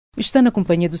Está na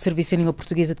companhia do Serviço em Língua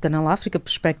Portuguesa de Canal África,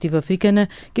 Perspectiva Africana,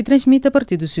 que transmite a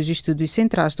partir dos seus estúdios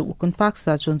centrais do Auckland Park,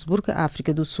 cidade de Joanesburgo,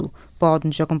 África do Sul.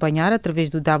 Pode-nos acompanhar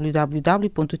através do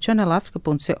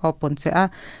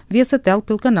www.channelafrica.co.ca via satélite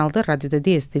pelo canal da rádio da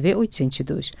DSTV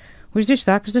 802. Os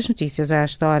destaques das notícias a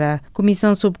esta hora.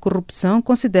 Comissão sobre Corrupção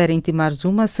considera intimar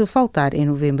Zuma se faltar em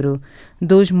novembro.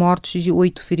 2 mortos e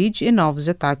 8 feridos em novos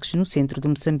ataques no centro de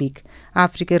Moçambique. A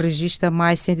África registra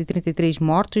mais 133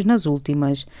 mortos nas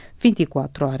últimas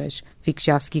 24 horas. Fique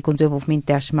já a seguir com o desenvolvimento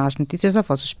destas más notícias. A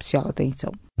vossa especial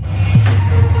atenção.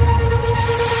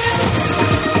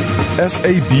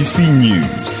 SABC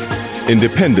News.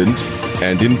 Independent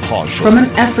and impartial. From an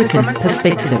African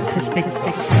perspective.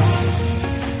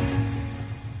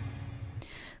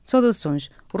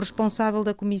 Saudações. O responsável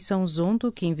da Comissão Zondo,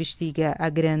 que investiga a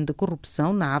grande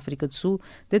corrupção na África do Sul,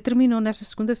 determinou nesta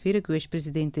segunda-feira que o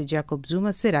ex-presidente Jacob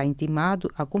Zuma será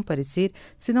intimado a comparecer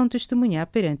se não testemunhar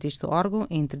perante este órgão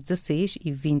entre 16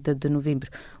 e 20 de novembro.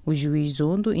 O juiz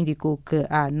Zondo indicou que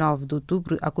a 9 de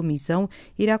outubro a Comissão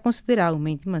irá considerar uma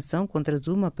intimação contra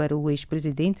Zuma para o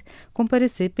ex-presidente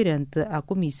comparecer perante a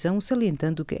Comissão,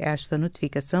 salientando que esta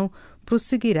notificação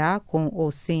prosseguirá com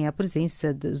ou sem a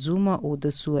presença de Zuma ou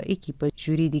da sua equipa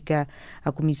jurídica.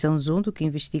 A Comissão Zondo, que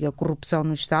investiga a corrupção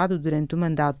no Estado durante o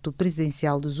mandato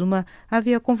presidencial de Zuma,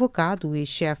 havia convocado o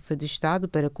ex-chefe de Estado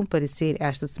para comparecer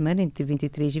esta semana entre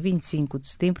 23 e 25 de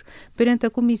setembro perante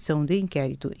a Comissão de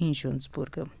Inquérito em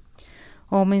Joanesburgo.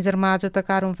 Homens armados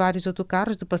atacaram vários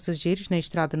autocarros de passageiros na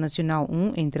Estrada Nacional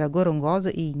 1 entre a Gorongosa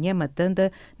e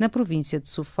Nhamatanda, na província de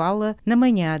Sofala, na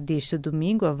manhã deste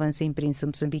domingo, avança a imprensa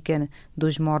moçambicana.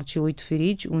 2 mortos e 8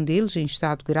 feridos, um deles em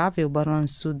estado grave, é o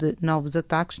balanço de novos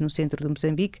ataques no centro de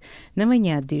Moçambique. Na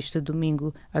manhã deste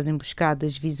domingo, as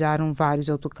emboscadas visaram vários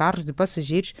autocarros de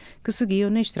passageiros que seguiam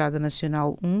na Estrada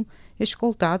Nacional 1,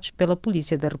 escoltados pela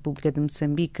Polícia da República de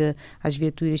Moçambique. As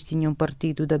viaturas tinham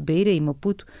partido da Beira e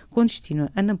Maputo com destino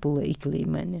a Nampula e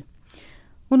Quelimane.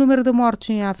 O número de mortos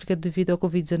em África devido ao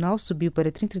Covid-19 subiu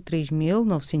para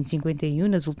 33.951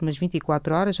 nas últimas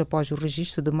 24 horas, após o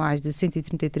registro de mais de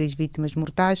 133 vítimas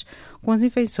mortais, com as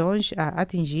infecções a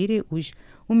atingirem os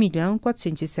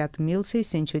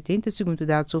 1.407.680, segundo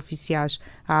dados oficiais.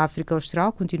 A África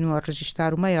Austral continua a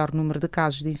registrar o maior número de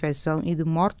casos de infecção e de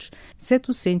mortos,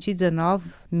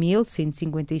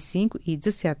 719.155 e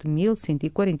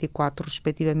 17.144,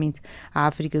 respectivamente. A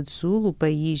África do Sul, o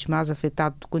país mais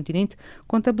afetado do continente,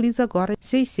 contabiliza agora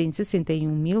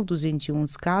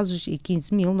 661.211 casos e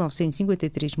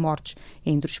 15.953 mortes.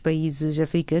 Entre os países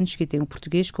africanos que têm o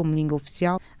português como língua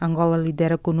oficial, Angola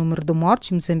lidera com o número de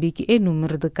mortes, Moçambique em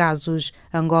número de casos.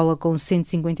 Angola com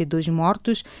 152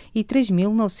 mortos e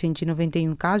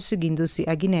 3.991 casos, seguindo-se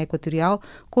a Guiné Equatorial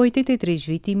com 83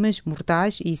 vítimas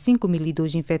mortais e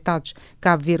 5.002 infectados.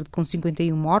 Cabo Verde com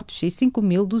 51 mortos e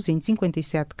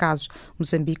 5.257 casos.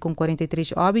 Moçambique com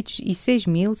 43 óbitos e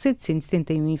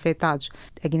 6.771 infectados.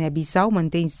 A Guiné-Bissau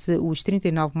mantém-se os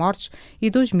 39 mortos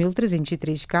e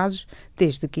 2.303 casos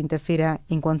desde quinta-feira,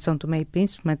 enquanto São Tomé e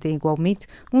Príncipe mantém igualmente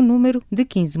um número de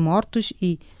 15 mortos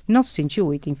e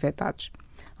 908 infectados.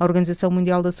 A Organização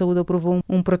Mundial da Saúde aprovou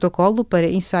um protocolo para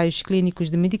ensaios clínicos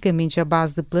de medicamentos à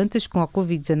base de plantas com a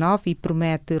Covid-19 e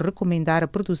promete recomendar a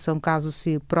produção caso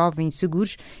se provem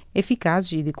seguros,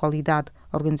 eficazes e de qualidade.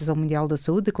 A Organização Mundial da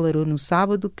Saúde declarou no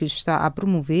sábado que está a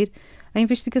promover a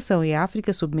investigação em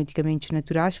África sobre medicamentos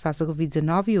naturais face à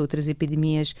Covid-19 e outras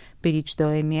epidemias. Peritos da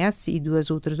OMS e 2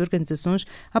 outras organizações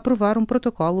aprovaram um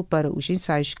protocolo para os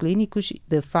ensaios clínicos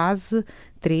de fase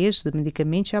 3 de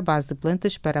medicamentos à base de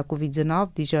plantas para a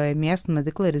Covid-19, diz a OMS numa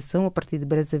declaração a partir de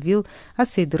Brazzaville, a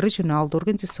sede regional da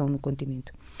organização no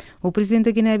continente. O presidente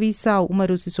da Guiné-Bissau,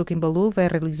 Umaru Sissoko Embaló, vai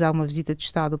realizar uma visita de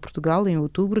Estado a Portugal em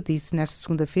outubro, disse nesta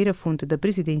segunda-feira a fonte da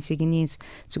presidência guineense.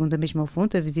 Segundo a mesma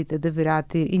fonte, a visita deverá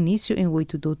ter início em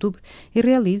 8 de outubro e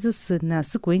realiza-se na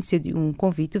sequência de um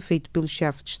convite feito pelo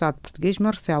chefe de Estado português,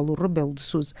 Marcelo Rebelo de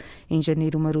Sousa. Em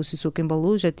janeiro, Umaru Sissoko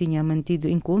Embaló já tinha mantido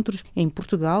encontros em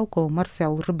Portugal com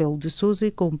Marcelo Rebelo de Sousa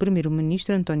e com o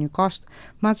primeiro-ministro António Costa,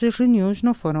 mas as reuniões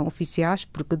não foram oficiais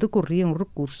porque decorriam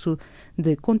recurso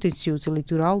de contencioso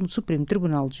eleitoral no Supremo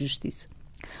Tribunal de Justiça.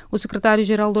 O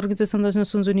secretário-geral da Organização das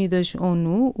Nações Unidas,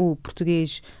 ONU, o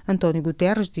português António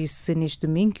Guterres, disse neste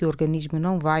domingo que o organismo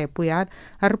não vai apoiar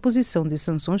a reposição de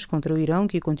sanções contra o Irão,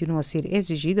 que continua a ser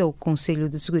exigida ao Conselho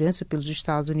de Segurança pelos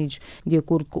Estados Unidos. De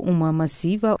acordo com uma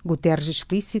massiva, Guterres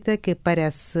explicita que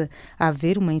parece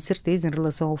haver uma incerteza em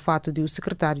relação ao fato de o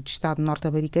secretário de Estado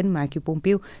norte-americano, Mike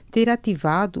Pompeo, ter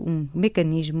ativado um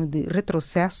mecanismo de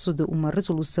retrocesso de uma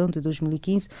resolução de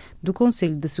 2015 do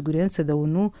Conselho de Segurança da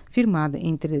ONU, firmada em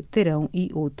entre Teherão e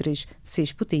outras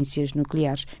 6 potências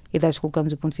nucleares. E daí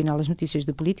colocamos o ponto final às notícias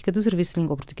de política do Serviço de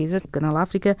Língua Portuguesa do Canal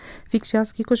África. Fique já a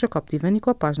seguir com o Jacob Divani com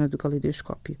a página do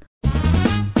Caleidoscópio.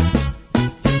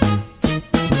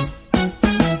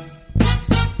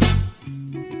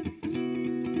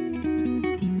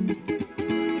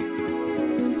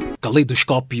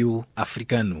 Caleidoscópio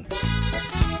africano.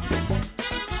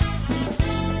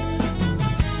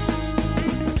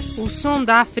 O som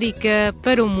da África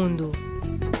para o mundo.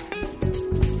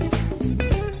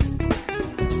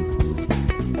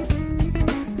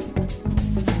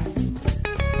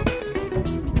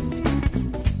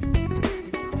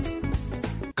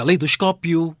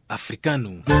 Caleidoscópio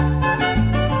africano.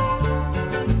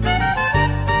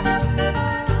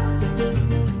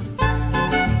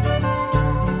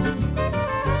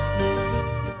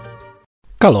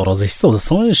 Calorosas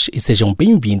saudações e sejam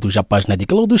bem-vindos à página de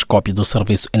Caleidoscópio do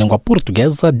Serviço em Língua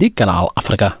Portuguesa de Canal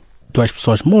África. 2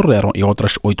 pessoas morreram e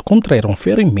outras 8 contraíram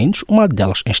ferimentos, uma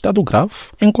delas em estado grave,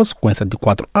 em consequência de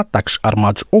 4 ataques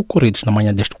armados ocorridos na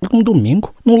manhã deste último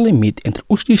domingo, no limite entre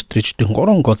os distritos de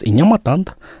Ngorongosa e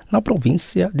Nhamatanda, na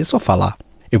província de Sofala.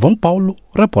 Ivone Paulo,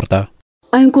 repórter.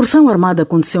 A incursão armada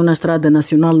aconteceu na Estrada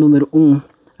Nacional número 1.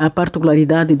 A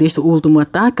particularidade deste último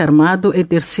ataque armado é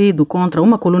ter sido contra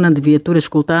uma coluna de viaturas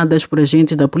escoltadas por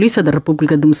agentes da Polícia da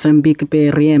República de Moçambique,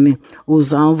 PRM.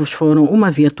 Os alvos foram uma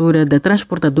viatura da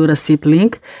transportadora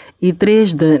Citlink e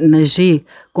 3 da Nagi,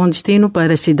 com destino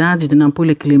para as cidades de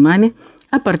Nampula e Quilimane,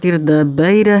 a partir da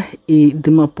Beira e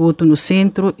de Maputo, no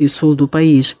centro e sul do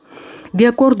país. De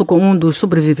acordo com um dos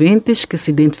sobreviventes, que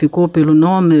se identificou pelo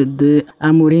nome de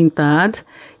Amorim Taad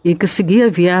e que seguia a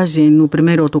viagem no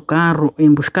primeiro autocarro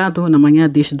emboscado na manhã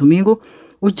deste domingo,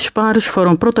 os disparos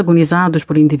foram protagonizados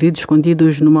por indivíduos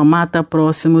escondidos numa mata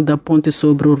próximo da ponte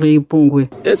sobre o rio Pungue.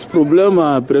 Esse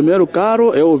problema, primeiro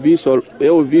carro, eu vi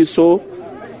só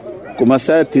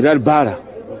começar a tirar bala.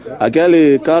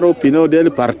 Aquele carro, o pneu dele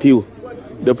partiu.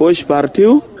 Depois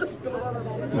partiu,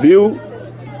 viu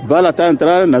bala tá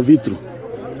entrando na vidro.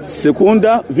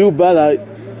 Segunda, viu bala,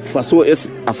 passou esse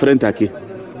à frente aqui.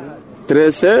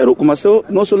 Terceiro, começou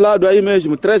nosso lado aí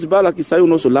mesmo, 3 balas que saiu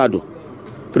nosso lado.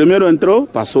 Primeiro entrou,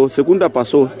 passou. Segunda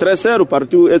passou. Terceiro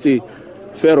partiu esse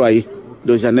ferro aí,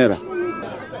 de janeiro.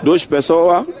 2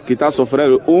 pessoas que estão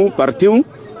sofrendo. Um partiu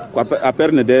com a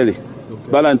perna dele.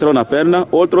 Bala entrou na perna,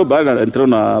 outro bala entrou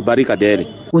na barriga dele.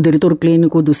 O diretor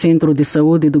clínico do Centro de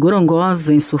Saúde de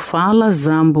Ngorongosa, em Sofala,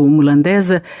 Zambo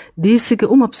Mulandesa, disse que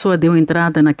uma pessoa deu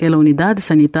entrada naquela unidade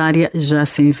sanitária já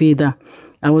sem vida.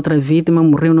 A outra vítima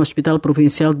morreu no Hospital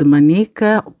Provincial de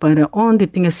Manica, para onde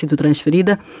tinha sido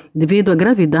transferida devido à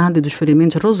gravidade dos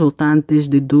ferimentos resultantes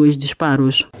de 2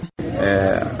 disparos.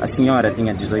 A senhora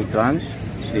tinha 18 anos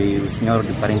e o senhor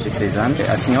de 46 anos.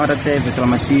 A senhora teve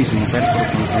traumatismo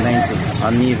percurrente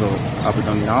a nível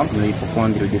abdominal, no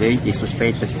hipocôndrio direito, e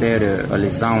suspeita-se ter a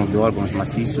lesão de órgãos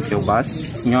maciços, que é o baço.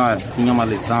 A senhora tinha uma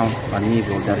lesão a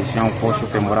nível da região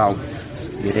coxo-femoral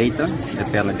direita, da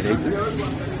perna direita,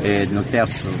 no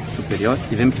terço superior.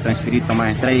 Tivemos que transferir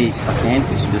também 3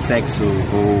 pacientes do sexo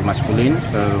masculino,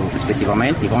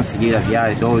 respectivamente, e vão seguir a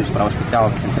viagem 2 para o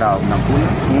Hospital Central de Nampula,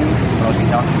 1 para o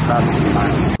Hospital Central de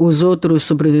Quilimane. Os outros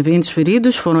sobreviventes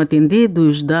feridos foram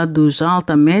atendidos, dados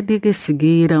alta médica e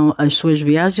seguiram as suas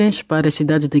viagens para as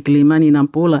cidades de Quilimane e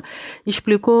Nampula,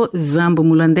 explicou Zambo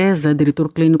Mulandesa,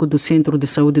 diretor clínico do Centro de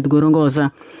Saúde de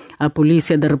Ngorongosa. A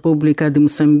Polícia da República de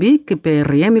Moçambique,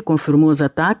 PRM, confirmou os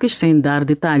ataques sem dar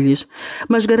detalhes,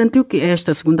 mas garantiu que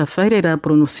esta segunda-feira irá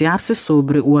pronunciar-se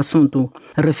sobre o assunto.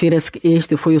 Refira-se que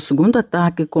este foi o segundo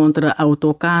ataque contra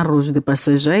autocarros de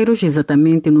passageiros,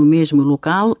 exatamente no mesmo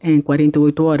local, em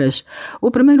 48 horas.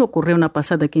 O primeiro ocorreu na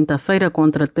passada quinta-feira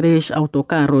contra 3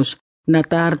 autocarros. Na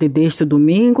tarde deste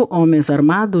domingo, homens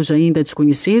armados ainda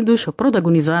desconhecidos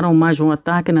protagonizaram mais um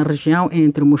ataque na região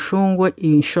entre Muxungwa e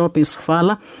Nchope, em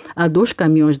Sofala, a 2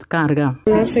 caminhões de carga.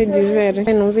 Não sei dizer,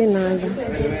 eu não vi nada.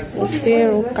 O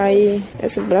tiro caiu,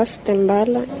 esse braço tem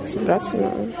bala, esse braço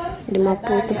não. De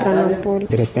Maputo para Nampula.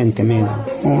 De repente mesmo,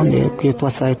 onde eu estou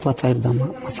a sair da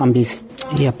Mafambice,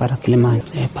 ia para Quilimane.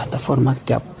 A plataforma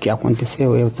que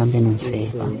aconteceu, eu também não sei.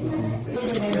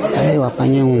 Eu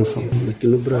apanhei um só aqui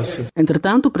no braço.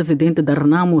 Entretanto, o presidente da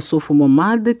Renamo, Sofo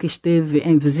Momade, que esteve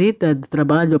em visita de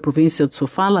trabalho à província de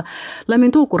Sofala,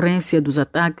 lamentou a ocorrência dos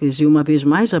ataques e uma vez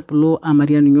mais apelou a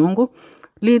Mariano Nhongo,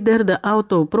 líder da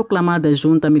autoproclamada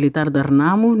Junta Militar da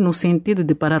Renamo, no sentido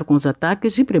de parar com os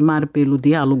ataques e primar pelo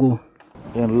diálogo.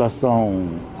 Em relação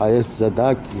a esses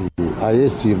ataques, a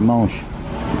esses irmãos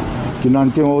que não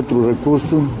têm outro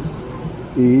recurso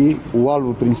e o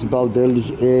alvo principal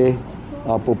deles é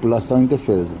a população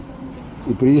indefesa.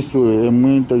 E por isso, em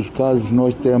muitos casos,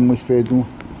 nós temos feito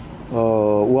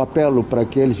o apelo para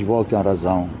que eles voltem à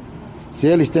razão. Se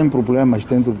eles têm problemas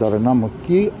dentro da Renamo,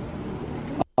 que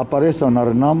apareçam na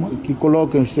Renamo e que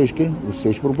coloquem os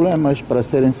seus problemas para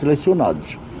serem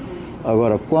selecionados.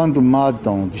 Agora, quando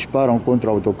matam, disparam contra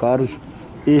autocarros,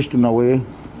 isto não é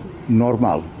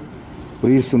normal. Por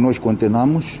isso, nós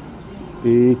condenamos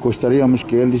e gostaríamos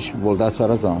que eles voltassem à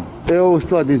razão. Eu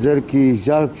estou a dizer que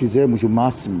já fizemos o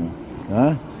máximo.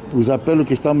 Os apelos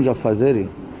que estamos a fazer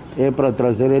é para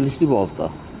trazer eles de volta.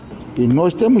 E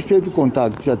nós temos feito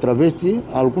contactos através de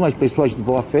algumas pessoas de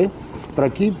boa fé para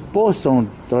que possam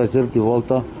trazer de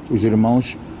volta os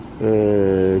irmãos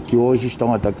que hoje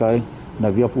estão a atacar na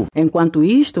via pública. Enquanto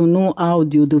isto, no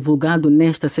áudio divulgado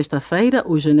nesta sexta-feira,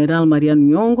 o general Mariano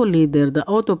Nhongo, líder da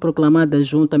autoproclamada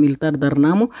Junta Militar da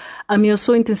Renamo,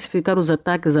 ameaçou intensificar os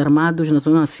ataques armados na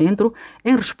zona centro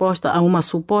em resposta a uma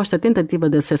suposta tentativa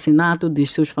de assassinato de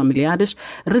seus familiares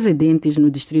residentes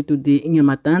no distrito de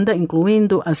Inhamatanda,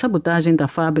 incluindo a sabotagem da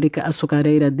fábrica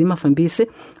açucareira de Mafambice,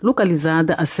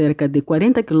 localizada a cerca de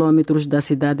 40 quilômetros da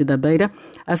cidade da Beira,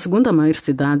 a segunda maior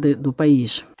cidade do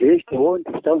país. Desde onde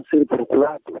estão sendo procurados,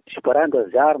 disparando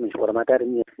as armas para matar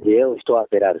minha. Eu estou a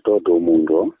esperar todo o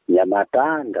mundo.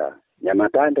 Inhamatanda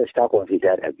está a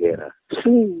convidar a guerra.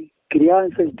 Sim,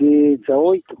 crianças de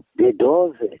 18, de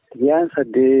 12, crianças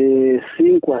de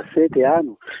 5 a 7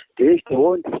 anos, desde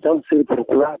onde estão sendo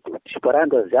procurados,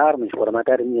 disparando as armas para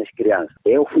matar minhas crianças.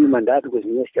 Eu fui mandado com as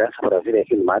minhas crianças para vir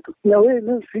aqui no mato. Não é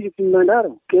meus filhos que me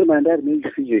mandaram. Quem mandar meus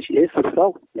filhos? Esse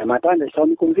pessoal, Inhamatanda, estão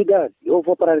me convidando. Eu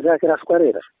vou paralisar aquela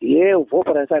açucareira. Eu vou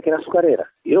paralisar aquela açucareira.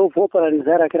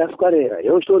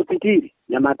 Eu estou a repetir.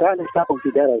 Inhamatanda está a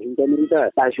convidar a junta militar.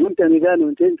 A junta militar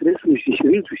não tem interesse nos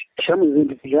distritos. Estamos a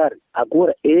investigar.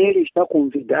 Agora, ele está a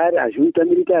convidar a junta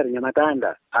militar,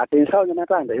 Inhamatanda. Atenção,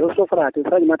 Inhamatanda. Eu sou fraco.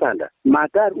 Atenção, Inhamatanda.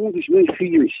 Matar um dos meus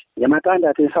filhos. Inhamatanda,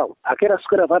 atenção. Aquela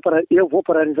açucareira eu vou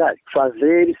paralisar.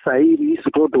 Fazer sair isso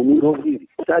todo mundo ouvir.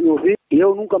 Está a me ouvir?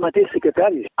 Eu nunca matei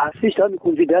secretários. Assista a me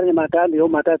convidar a matar, eu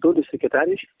matar todos os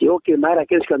secretários. Eu queimar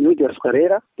aqueles caminhões de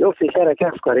açucareira. Eu fechar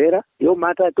aquela açucareira. Eu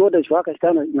matar todas as vacas que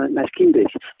estão nas quintas.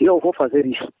 Eu vou fazer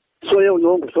isso. Sou eu,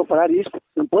 Nhongo, estou a falar isso.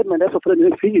 Não pode mandar sofrer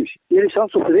meus filhos. Eles estão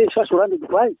sofrendo, estão chorando do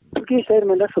pai. Por que sair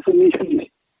mandar sofrer meus filhos?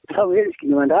 São eles que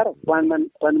me mandaram.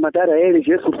 Quando mataram eles,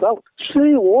 Jesus sal.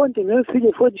 Sim, ontem meu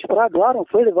filho foi disparado,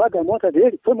 foi levado à moto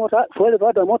dele.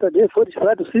 Foi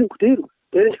disparado 5 tiros.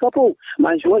 Ele escapou.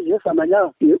 Mas hoje, essa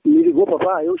manhã, me ligou,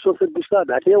 papai, eu estou sendo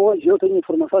buscado. Até hoje eu tenho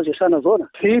informação de estar na zona.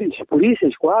 Filhos,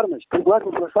 polícias, com armas, procurar a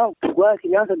população, procurar a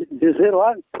criança de 0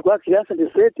 anos, procurar a criança de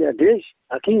 7 a 10,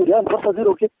 a 15 anos, para fazer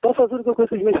o quê? Para fazer o que com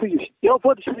esses meus filhos? Eu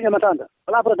vou destruir a Matanda.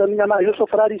 Palavra da minha mãe, eu sou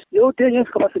falar isso. Eu tenho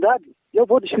essa capacidade. Eu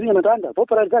vou destruir a Matanda. Vou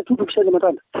paralisar tudo que está em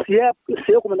Matanda. Se é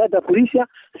o comandante da polícia,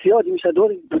 se é o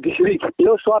administrador do distrito,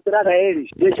 eu sou a apelar a eles.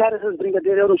 Deixar essas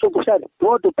brincadeiras, eu não sou gostado.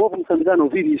 Todo o povo moçambicano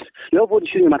ouvir isso. Eu vou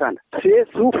destruir a Matanda. Se é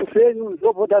sufro feio,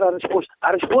 eu vou dar a resposta.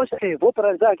 A resposta é, vou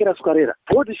paralisar aquela açucareira.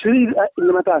 Vou destruir a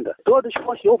Matanda. Todos os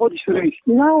postos eu vou destruir.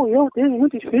 Não, eu tenho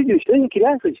muitos filhos, tenho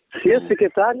crianças. Se é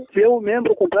secretário, se é um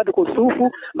membro comprado com sufro,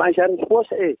 mas a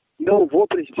resposta é, eu vou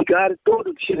prejudicar todo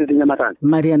o distrito de Inhamatanda.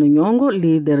 Mariano Nhongo,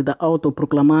 líder da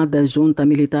autoproclamada Junta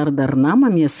Militar da Renamo,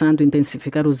 ameaçando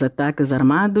intensificar os ataques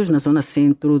armados na zona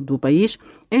centro do país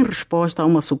em resposta a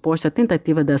uma suposta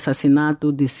tentativa de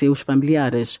assassinato de seus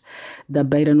familiares. Da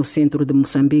Beira, no centro de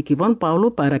Moçambique, Ivone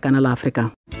Paulo para Canal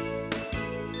África.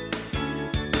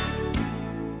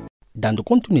 Dando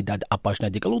continuidade à página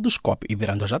de Calodoscópio e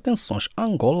virando as atenções a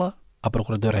Angola, a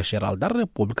Procuradora-Geral da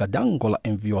República de Angola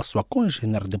enviou à sua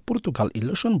congênere de Portugal e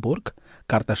Luxemburgo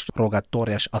cartas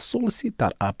rogatórias a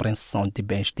solicitar a apreensão de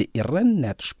bens de Irene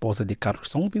Neto, esposa de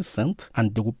Carlos São Vicente,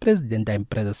 antigo presidente da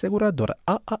empresa seguradora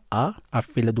AAA, a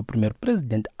filha do primeiro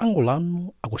presidente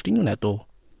angolano, Agostinho Neto.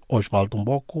 Osvaldo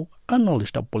Mboco,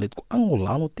 analista político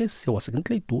angolano, teceu a seguinte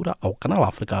leitura ao Canal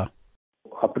África.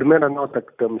 A primeira nota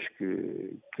que temos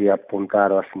que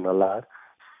apontar ou assinalar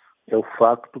é o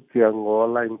facto que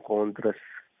Angola encontra-se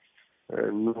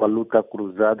numa luta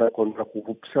cruzada contra a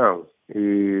corrupção.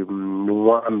 E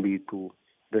no âmbito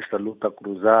desta luta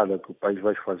cruzada que o país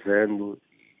vai fazendo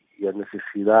e a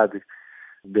necessidade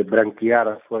de branquear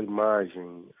a sua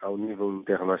imagem ao nível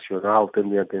internacional,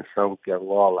 tendo em atenção que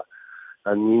Angola,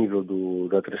 a nível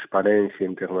da transparência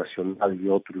internacional e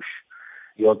outros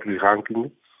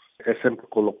rankings, é sempre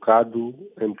colocado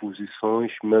em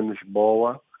posições menos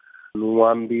boas no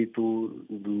âmbito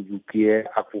do que é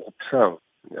a corrupção.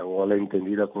 Angola é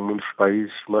entendida como um dos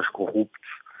países mais corruptos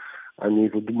a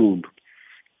nível do mundo.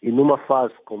 E numa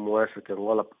fase como essa, que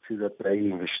Angola precisa atrair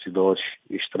investidores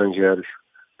estrangeiros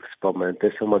principalmente.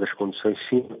 Essa é uma das condições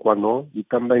sine qua non e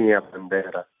também é a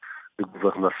bandeira de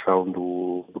governação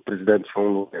do presidente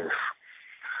João Lourenço.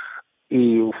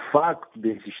 E o facto de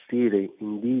existirem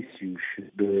indícios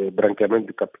de branqueamento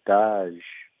de capitais,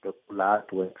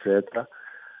 peculato, etc.,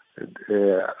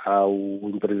 ao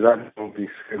empresário João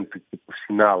Vicente, que por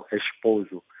sinal é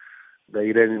esposo da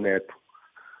Irene Neto,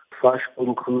 faz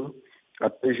com que a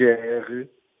PGR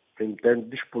entende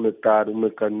despoletar um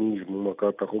mecanismo, uma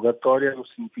carta rogatória, no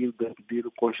sentido de pedir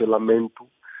o congelamento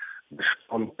das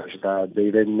contas da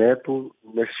Irene Neto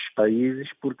nesses países,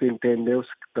 porque entendeu-se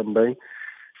que também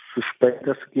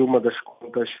suspeita-se que uma das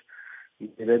contas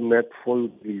da Irene Neto foi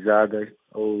utilizada,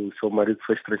 ou o seu marido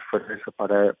fez transferência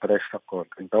para esta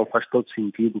conta. Então faz todo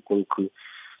sentido com que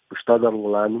o Estado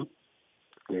angolano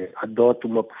adote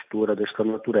uma postura desta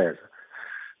natureza.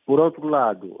 Por outro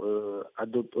lado,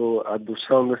 a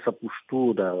adoção dessa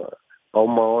postura a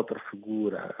uma outra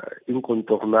figura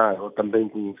incontornável, também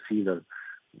conhecida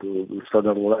do Estado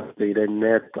angolano, da Irene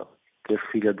Neto, que é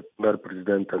filha do primeiro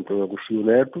presidente Antônio Agostinho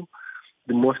Neto,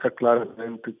 demonstra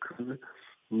claramente que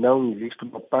não existe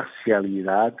uma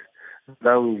parcialidade,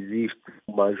 não existe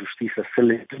uma justiça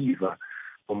seletiva,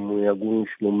 como em alguns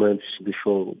momentos se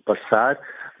deixou passar,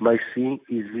 mas sim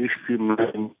existe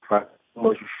mesmo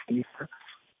uma justiça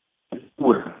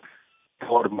pura, de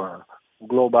forma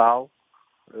global,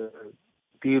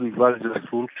 tira os vários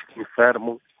assuntos que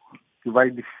enfermam, que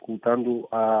vai dificultando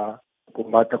o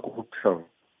combate à corrupção.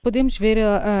 Podemos ver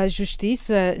a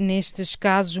justiça nestes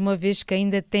casos, uma vez que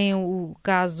ainda tem o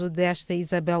caso desta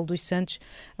Isabel dos Santos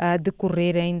a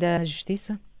decorrer ainda a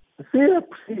justiça? Sim, é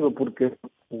possível, porque a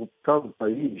corrupção do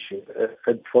país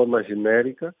é de forma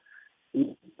genérica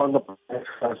e quando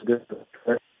aparece casos dessas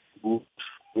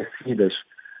conhecidas,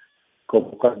 como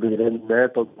o caso da Irene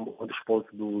Neto ou do esposo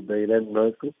da Irene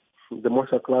Neto,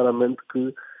 demonstra claramente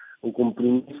que o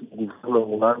compromisso do governo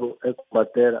angolano é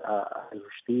combater a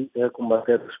justiça, é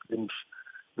combater os crimes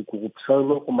de corrupção e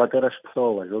não combater as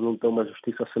pessoas, ou não ter uma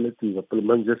justiça seletiva. Pelo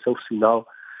menos esse é o sinal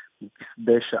que se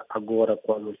deixa agora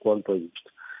quanto a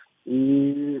isto.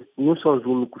 E não são os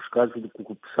únicos casos de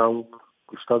corrupção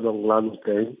que o Estado angolano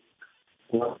tem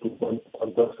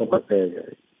quanto a essa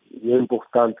matéria. E é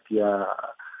importante que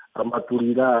a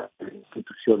maturidade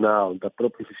institucional da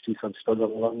própria justiça do Estado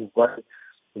angolano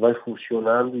vai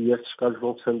funcionando e esses casos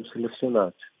vão sendo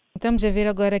selecionados. Estamos a ver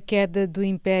agora a queda do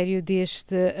império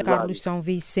deste Carlos São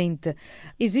Vicente.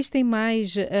 Existem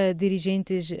mais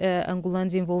dirigentes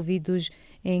angolanos envolvidos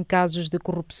em casos de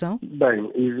corrupção? Bem,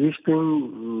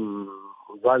 existem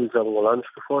vários angolanos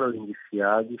que foram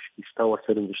indiciados e estão a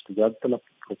ser investigados pela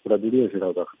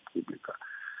Procuradoria-Geral da República.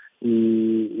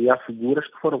 E há figuras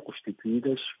que foram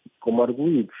constituídas como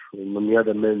arguidos,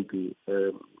 nomeadamente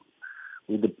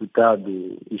o deputado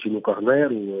Higino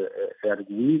Carneiro é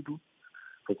arguido,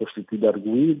 foi constituído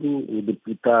arguido, o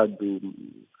deputado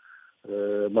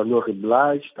Manuel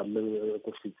Rebelais também é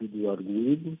constituído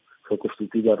arguido, foi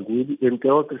constituído arguido, entre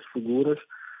outras figuras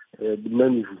de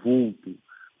menos vulto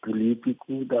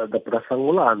político da praça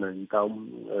angolana. Então,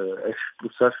 esses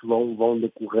processos vão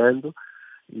decorrendo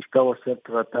e estão a ser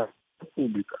tratados na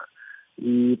pública.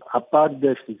 E, a par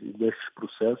destes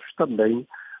processos, também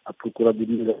a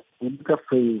Procuradoria da República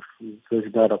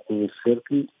fez dar a conhecer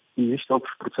que existem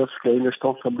outros processos que ainda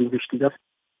estão sob investigação.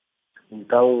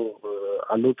 Então,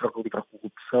 a luta contra a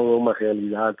corrupção é uma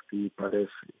realidade que me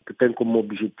parece que tem como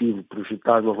objetivo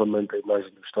projetar novamente a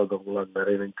imagem do Estado angolano na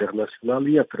arena internacional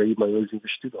e atrair maiores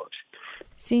investidores.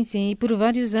 Sim, e por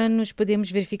vários anos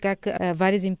podemos verificar que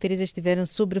várias empresas tiveram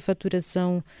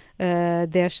sobrefaturação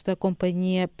desta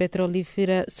companhia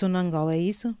petrolífera Sonangol, é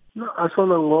isso? Não, a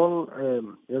Sonangol,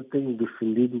 eu tenho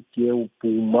defendido que é o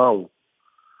pulmão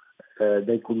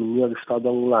da economia do Estado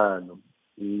angolano.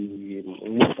 E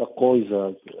muita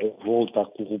coisa volta à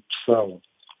corrupção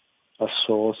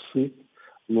passou-se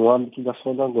no âmbito da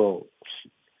Sonangol.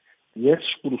 E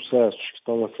esses processos que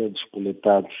estão a ser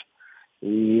despoletados,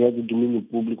 e é de domínio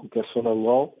público que a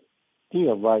Sonangol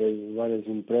tinha várias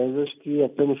empresas que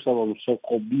apenas estavam no seu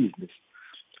core business.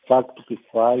 Facto que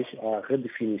faz a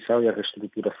redefinição e a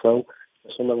reestruturação que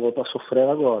a Sonangol está a sofrer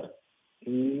agora.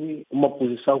 E uma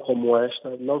posição como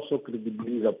esta não só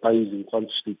credibiliza o país enquanto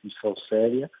instituição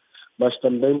séria, mas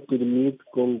também permite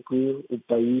com que o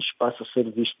país passe a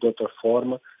ser visto de outra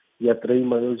forma e atrair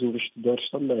maiores investidores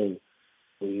também.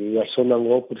 E a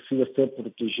Sonangol precisa ser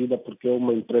protegida porque é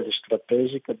uma empresa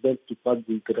estratégica dentro do quadro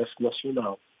de interesse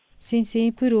nacional. Sim,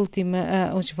 e por último,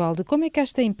 Osvaldo, como é que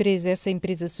essa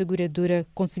empresa seguradora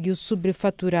conseguiu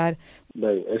sobrefaturar?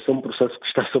 Bem, esse é um processo que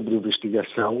está sob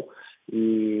investigação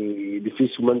e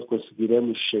dificilmente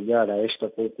conseguiremos chegar a esta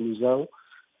conclusão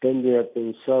tendo em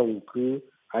atenção que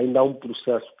ainda há um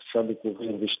processo que está a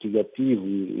decorrer investigativo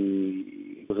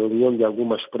e reunião de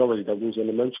algumas provas e de alguns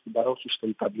elementos que darão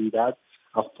sustentabilidade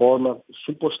à forma,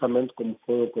 supostamente, como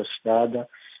foi orquestrada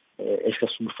esta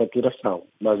subfaturação.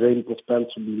 Mas é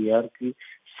importante sublinhar que,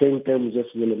 sem termos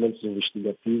esses elementos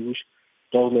investigativos,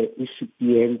 torna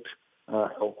incipiente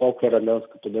qualquer análise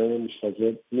que podemos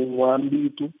fazer no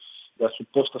âmbito da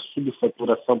suposta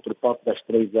subfaturação por parte das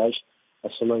 3 AIs a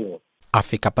Sonangol. A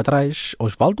ficar para trás,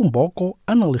 Osvaldo Mboko,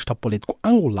 analista político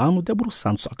angolano,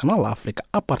 debruçando-se a Canal África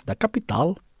a parte da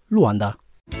capital, Luanda.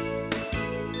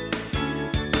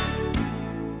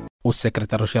 O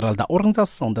secretário-geral da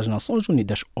Organização das Nações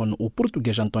Unidas, ONU, o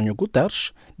português António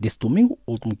Guterres, disse domingo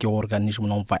último que o organismo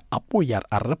não vai apoiar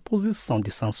a reposição de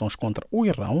sanções contra o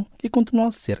Irão, que continua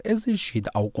a ser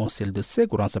exigida ao Conselho de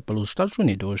Segurança pelos Estados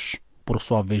Unidos. Por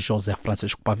sua vez, José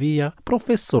Francisco Pavia,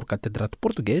 professor catedrático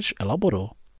português, elaborou.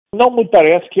 Não me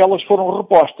parece que elas foram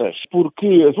repostas,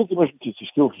 porque as últimas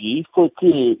notícias que eu vi foi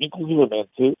que,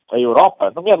 inclusivamente, a Europa,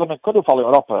 nomeadamente, quando eu falo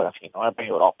Europa, enfim, não é bem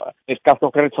Europa, neste caso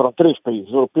concreto foram 3 países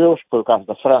europeus, foi o caso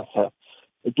da França,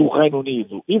 do Reino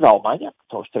Unido e da Alemanha, que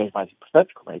são os 3 mais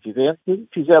importantes, como é evidente,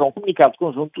 fizeram um comunicado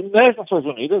conjunto nas Nações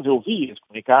Unidas, eu vi esse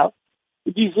comunicado,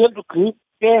 dizendo que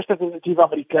esta tentativa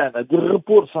americana de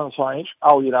repor sanções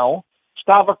ao Irão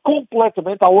estava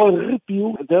completamente ao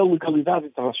arrepio da legalidade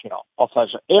internacional. Ou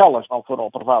seja, elas não foram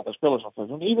aprovadas pelas Nações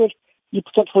Unidas e,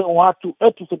 portanto, foi um ato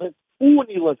absolutamente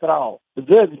unilateral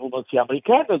da diplomacia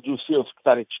americana, do seu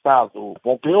secretário de Estado,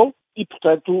 Pompeu, e,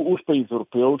 portanto, os países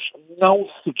europeus não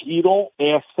seguiram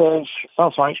essas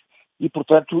sanções e,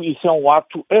 portanto, isso é um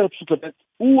ato absolutamente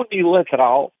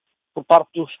unilateral por parte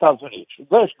dos Estados Unidos.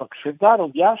 Deixe-me acrescentar,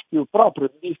 aliás, que o próprio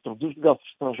ministro dos Negócios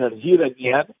Estrangeiros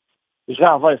iraniano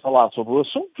já vai falar sobre o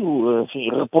assunto, enfim,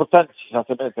 reportando-se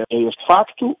exatamente a este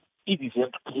facto e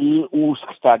dizendo que o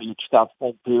secretário de Estado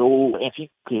Pompeu, enfim,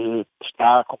 que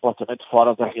está completamente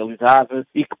fora da realidade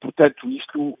e que, portanto,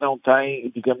 isto não tem,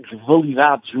 digamos,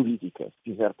 validade jurídica, se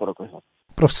quiser pôr a coisa.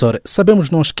 Professor, sabemos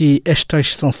nós que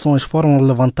estas sanções foram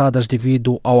levantadas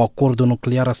devido ao acordo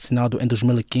nuclear assinado em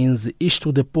 2015,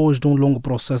 isto depois de um longo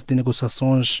processo de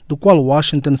negociações, do qual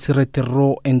Washington se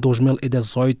retirou em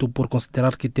 2018 por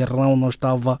considerar que Teherã não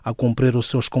estava a cumprir os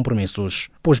seus compromissos.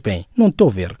 Pois bem, não estou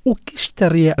a ver. O que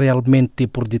estaria realmente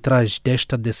por detrás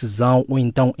desta decisão ou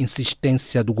então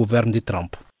insistência do governo de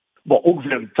Trump? Bom, o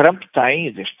governo de Trump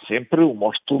tem, desde sempre, uma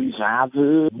hostilidade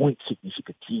muito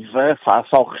significativa face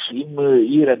ao regime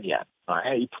iraniano, não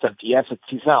é? E, portanto, essa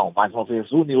decisão, mais uma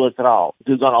vez unilateral,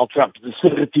 de Donald Trump de se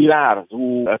retirar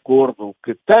do acordo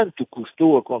que tanto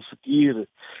custou a conseguir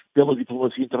pela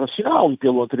diplomacia internacional e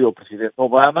pelo anterior presidente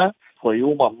Obama, foi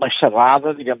uma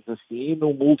machadada, digamos assim,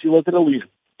 no multilateralismo.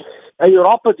 A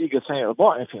Europa, diga-se,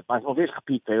 bom, enfim, mais uma vez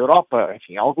repito, a Europa,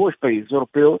 enfim, alguns países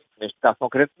europeus, neste caso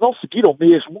concreto, não seguiram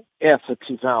mesmo essa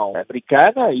decisão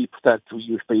americana e, portanto,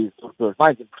 e os países europeus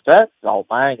mais importantes, a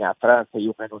Alemanha, a França e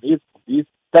o Reino Unido, como disse,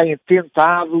 têm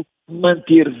tentado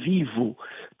manter vivo,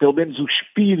 pelo menos o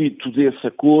espírito desse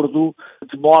acordo,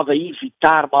 de modo a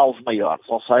evitar males maiores,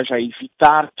 ou seja, a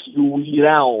evitar que o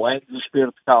Irão, em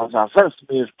desespero de causa, avance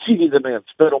mesmo decididamente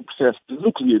para um processo de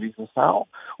nuclearização,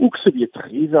 o que seria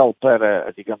terrível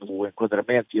para, digamos, o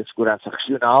enquadramento e a segurança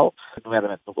regional,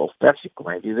 nomeadamente no Golfo Pérsico,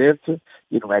 como é evidente,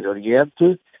 e no Médio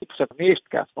Oriente. E, portanto, neste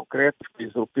caso concreto, os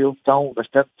países europeus estão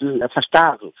bastante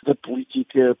afastados da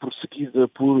política prosseguida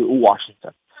por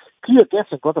Washington, que até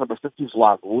se encontra bastante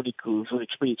isolado. Os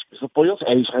únicos países que os apoiam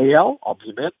é Israel,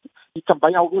 obviamente, e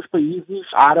também alguns países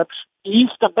árabes. E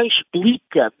isso também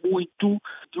explica muito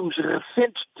dos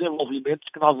recentes desenvolvimentos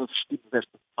que nós assistimos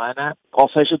esta semana, ou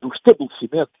seja, do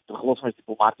estabelecimento de relações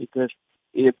diplomáticas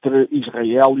entre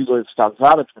Israel e 2 Estados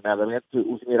árabes, nomeadamente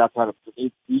os Emirados Árabes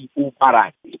Unidos e o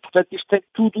Bahrein. E, portanto, isto tem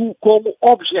tudo como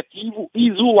objetivo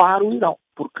isolar o Irão,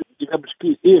 porque, digamos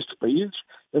que estes países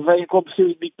vêm como seu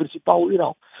inimigo principal o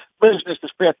Irão. Mas, neste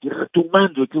aspecto, e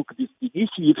retomando aquilo que disse de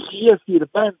início e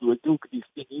reafirmando aquilo que disse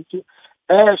de início,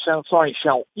 as sanções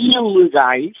são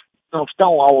ilegais, não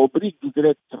estão ao abrigo do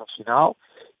direito internacional,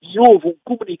 e houve um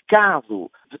comunicado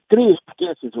de 3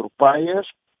 potências europeias,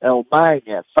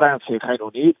 Alemanha, França e Reino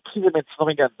Unido, precisamente, se não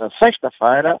me engano, na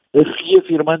sexta-feira,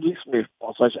 reafirmando isso mesmo.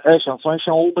 Ou seja, as sanções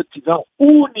são uma decisão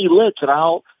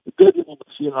unilateral da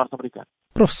diplomacia norte-americana.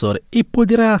 Professor, e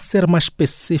poderá ser mais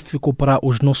específico para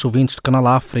os nossos ouvintes de Canal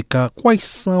África quais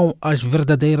são as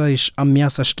verdadeiras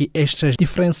ameaças que estas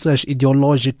diferenças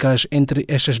ideológicas entre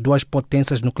estas 2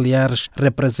 potências nucleares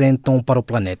representam para o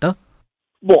planeta?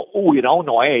 Bom, o Irão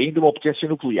não é ainda uma potência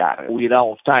nuclear. O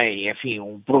Irão tem, enfim,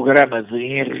 um programa de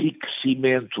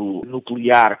enriquecimento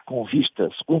nuclear com vista,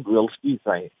 segundo eles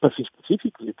dizem, para fins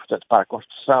específicos e, portanto, para a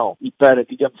construção e para,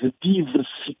 digamos, a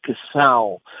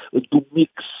diversificação do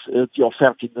mix de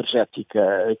oferta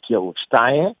energética que eles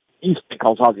têm. Isso tem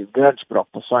causado grandes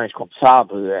preocupações, como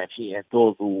sabe, enfim, em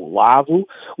todo o lado.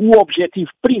 O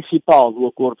objetivo principal do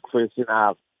acordo que foi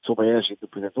assinado sob a égide do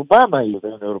Presidente Obama e da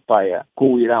União Europeia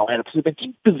com o Irão era precisamente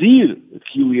impedir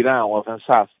que o Irão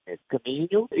avançasse nesse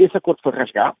caminho. Esse acordo foi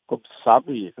rasgado, como se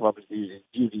sabe, e acabamos de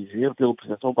dizer, pelo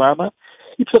Presidente Obama.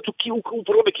 E, portanto, o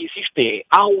problema que existe é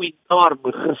há um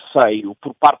enorme receio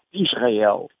por parte de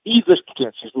Israel e das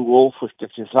potências do Golfo, as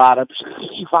potências árabes,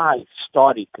 rivais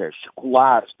históricas,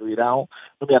 seculares do Irão,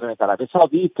 nomeadamente a Arábia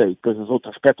Saudita e depois as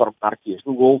outras petromonarquias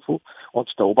do Golfo,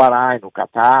 onde está o Bahrein, o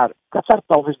Qatar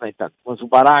talvez nem tanto, mas o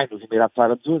Bahrein, os Emirados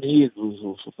Árabes Unidos,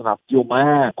 o Sultanato de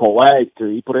Oman, Kuwait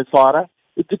e por aí fora,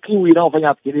 de que o Irão venha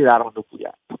a adquirir arma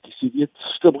nuclear, porque isso iria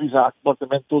desestabilizar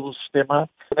completamente todo o sistema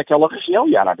naquela região,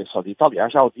 e a Arábia Saudita,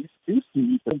 aliás, já o disse,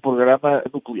 tem um programa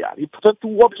nuclear. E, portanto,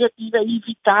 o objetivo é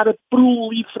evitar a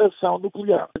proliferação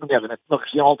nuclear, nomeadamente numa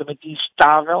região altamente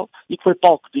instável e que foi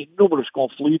palco de inúmeros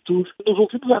conflitos nos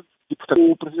últimos anos. E,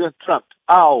 portanto, o Presidente Trump,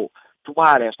 ao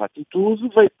tomar esta atitude,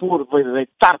 veio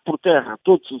deitar por terra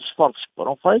todos os esforços que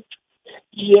foram feitos,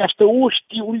 e esta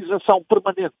hostilização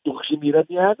permanente do regime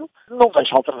iraniano não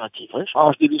deixa alternativas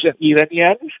aos dirigentes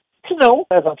iranianos que não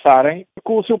avançarem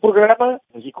com o seu programa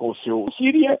e com o seu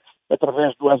Síria,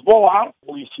 através do Hezbollah,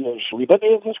 milícias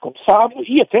libanesas, como sabe,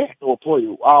 e até no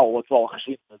apoio ao atual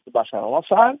regime de Bashar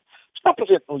al-Assad. Está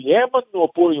presente no Iêmen, no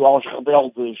apoio aos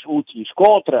rebeldes Houthis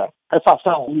contra a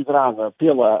facção liderada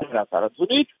pela Emirados Árabes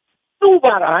Unidos. No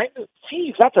Bahrein, sim,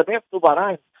 exatamente no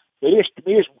Bahrein, é este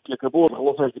mesmo que acabou as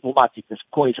relações diplomáticas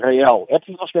com Israel. É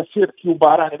preciso não esquecer que o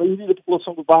Bahrein, a maioria da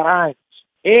população do Bahrein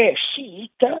é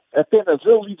xiita, apenas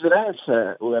a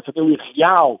liderança, a família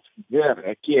real,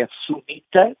 é que é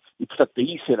sunita, e portanto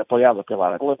daí ser apoiada pela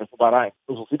Arábia do Bahrein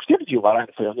nos últimos tempos, e o Bahrein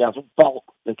foi aliás um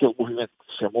palco daquele movimento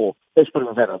que se chamou as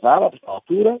Primaveras Árabes, na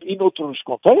altura, e noutros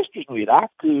contextos, no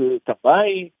Iraque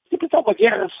também, e portanto há uma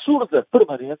guerra surda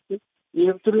permanente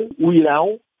entre o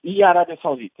Irão e a Arábia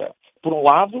Saudita, por um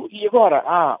lado, e agora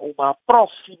há uma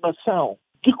aproximação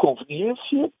de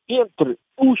conveniência entre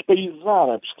os países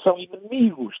árabes, que são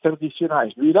inimigos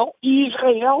tradicionais do Irão, e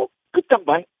Israel, que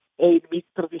também é inimigo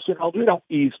tradicional do Irão.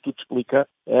 E isso tudo explica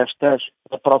estas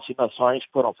aproximações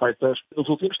que foram feitas nos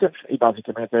últimos tempos. E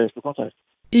basicamente é este o contexto.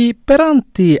 E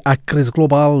perante a crise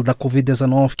global da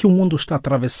Covid-19 que o mundo está a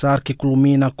atravessar, que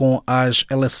culmina com as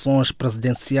eleições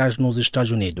presidenciais nos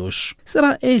Estados Unidos,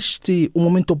 será este o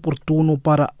momento oportuno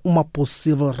para uma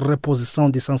possível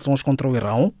reposição de sanções contra o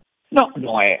Irão?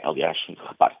 Não é. Aliás,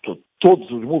 repare,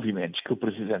 todos os movimentos que o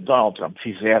Presidente Donald Trump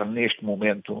fizer neste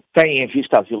momento têm em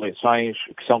vista as eleições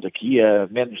que são daqui a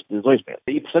menos de 2 meses.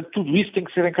 E, portanto, tudo isso tem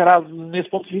que ser encarado nesse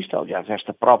ponto de vista. Aliás,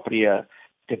 esta própria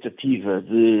tentativa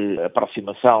de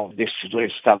aproximação destes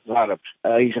dois Estados árabes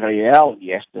a Israel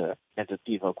e esta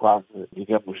tentativa quase,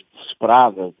 digamos,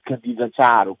 desesperada de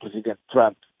candidatar o Presidente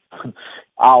Trump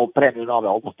ao Prémio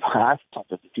Nobel da Paz, são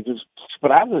tentativas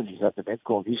desesperadas, exatamente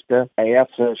com vista a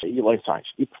essas eleições.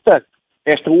 E, portanto,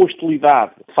 esta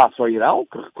hostilidade face ao Irão,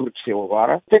 que recrudesceu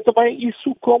agora, tem também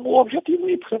isso como objetivo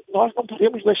e, portanto, nós não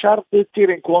podemos deixar de ter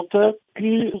em conta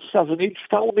que os Estados Unidos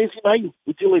estão 1 mês e meio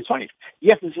de eleições.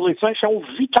 E essas eleições são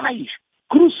vitais,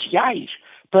 cruciais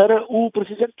para o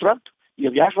Presidente Trump. E,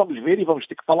 aliás, vamos ver e vamos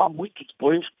ter que falar muito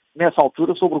depois, nessa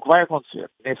altura, sobre o que vai acontecer,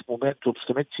 nesse momento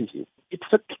absolutamente decisivo. E,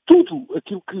 portanto, tudo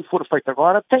aquilo que for feito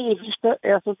agora tem em vista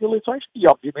essas eleições e,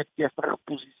 obviamente, que esta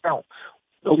reposição,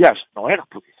 aliás, não é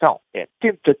reposição, é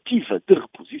tentativa de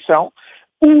reposição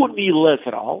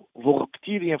unilateral, vou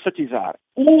repetir e enfatizar,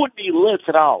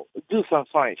 unilateral de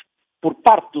sanções por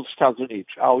parte dos Estados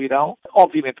Unidos ao Irão,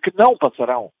 obviamente que não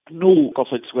passarão no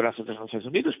Conselho de Segurança das Nações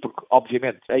Unidas, porque,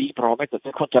 obviamente, aí provavelmente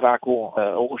até contará com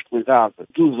a hostilidade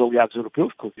dos aliados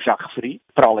europeus, que eu já referi,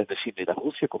 para além da China e da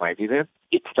Rússia, como é evidente,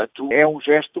 e, portanto, é um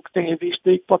gesto que tem a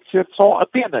vista e que pode ser só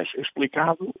apenas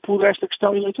explicado por esta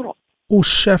questão eleitoral. O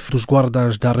chefe dos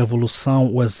guardas da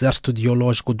Revolução, o Exército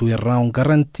Ideológico do Irão,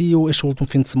 garantiu este último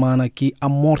fim de semana que a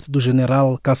morte do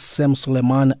general Qassem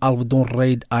Soleimani, alvo de um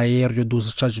raid aéreo dos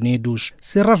Estados Unidos,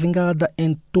 será vingada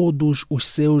em todos os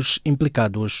seus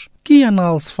implicados. Que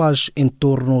análise faz em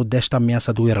torno desta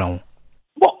ameaça do Irão?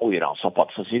 Bom, o Irão só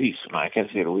pode fazer isso, não é? Quer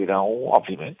dizer, o Irão,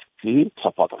 obviamente, que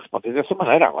só pode responder dessa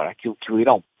maneira. Agora, aquilo que o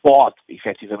Irão pode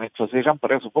efetivamente fazer já me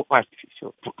parece um pouco mais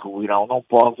difícil, porque o Irão não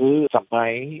pode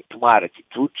também tomar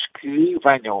atitudes que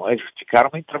venham a justificar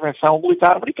uma intervenção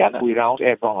militar americana. O Irão,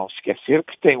 é bom não se esquecer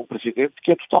que tem um presidente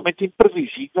que é totalmente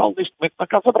imprevisível neste momento na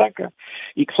Casa Branca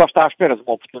e que só está à espera de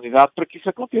uma oportunidade para que isso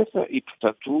aconteça. E,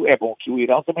 portanto, é bom que o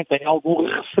Irão também tenha algum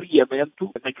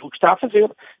resfriamento naquilo que está a fazer.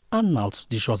 Análise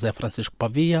de José Francisco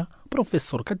Pavia,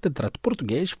 professor catedrático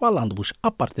português, falando-vos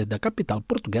a partir da capital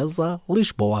portuguesa,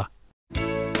 Lisboa.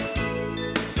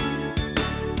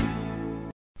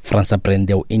 França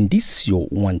prendeu e indiciou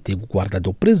um antigo guarda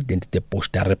do presidente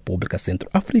deposto da República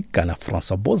Centro-Africana,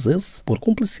 François Bozès, por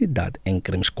cumplicidade em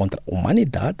crimes contra a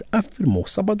humanidade, afirmou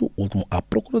sábado último a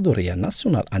Procuradoria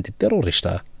Nacional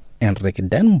Antiterrorista. Henrique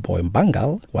Denboy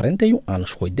Bangal, 41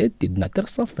 anos, foi detido na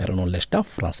terça-feira no leste da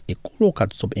França e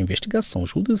colocado sob investigação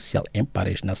judicial em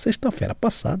Paris na sexta-feira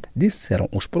passada, disseram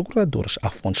os procuradores a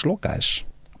fontes locais.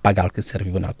 Bangal, que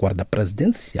serviu na guarda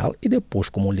presidencial e depois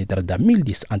como líder da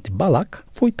milícia anti-Balak,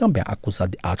 foi também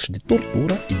acusado de atos de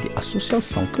tortura e de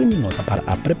associação criminosa para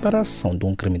a preparação de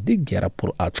um crime de guerra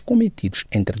por atos cometidos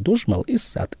entre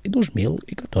 2007 e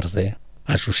 2014.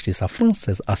 A justiça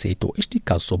francesa aceitou este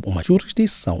caso sob uma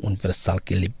jurisdição universal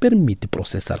que lhe permite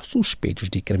processar suspeitos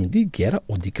de crime de guerra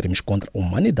ou de crimes contra a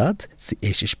humanidade se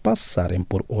estes passarem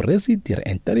por ou residir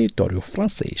em território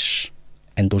francês.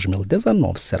 Em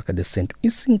 2019, cerca de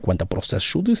 150 processos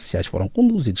judiciais foram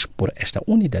conduzidos por esta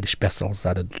unidade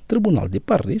especializada do Tribunal de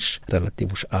Paris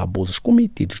relativos a abusos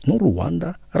cometidos no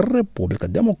Ruanda, República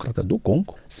Democrática do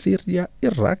Congo, Síria,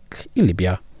 Iraque e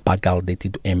Líbia. Bangal,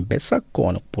 detido em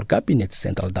Bessacone por Gabinete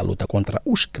Central da Luta contra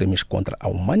os Crimes contra a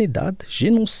Humanidade,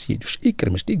 Genocídios e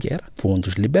Crimes de Guerra, foi um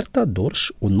dos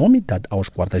libertadores, o nome dado aos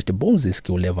guardas de Bozès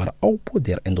que o levaram ao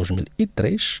poder em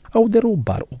 2003 ao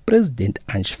derrubar o presidente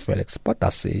Ange Félix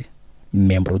Patassé.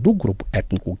 Membro do grupo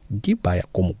étnico Guibaia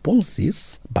como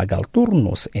Bozès, Bangal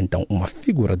tornou-se então uma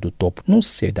figura do topo no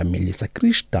seio da milícia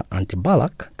cristã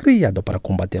anti-Balak, criada para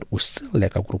combater o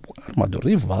Seleka, grupo armado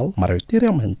rival,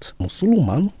 maioritariamente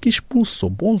muçulmano, que expulsou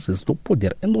Bozès do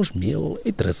poder em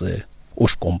 2013.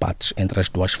 Os combates entre as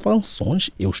duas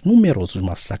fações e os numerosos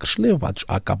massacres levados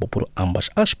a cabo por ambas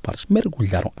as partes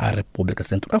mergulharam a República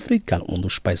Centro-Africana, um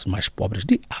dos países mais pobres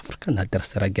de África, na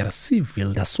terceira guerra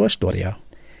civil da sua história.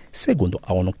 Segundo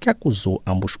a ONU, que acusou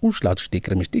ambos os lados de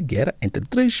crimes de guerra, entre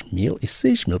 3.000 e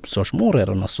 6.000 pessoas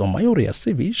morreram, na sua maioria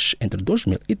civis, entre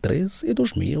 2013 e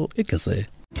 2015.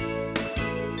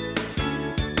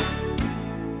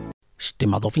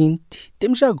 Estimado ouvinte,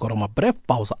 temos agora uma breve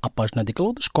pausa à página de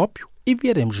Caleidoscópio e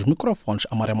viremos os microfones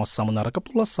a Maria Moçamo na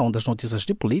recapitulação das notícias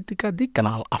de política de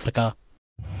Canal África.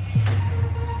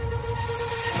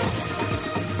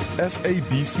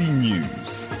 SABC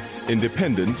News.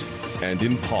 Independent and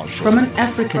impartial. From an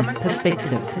African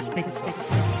perspective.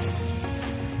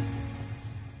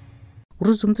 O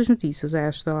resumo das notícias a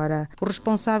esta hora. O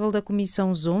responsável da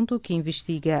Comissão Zondo, que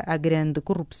investiga a grande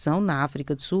corrupção na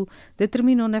África do Sul,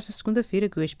 determinou nesta segunda-feira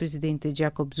que o ex-presidente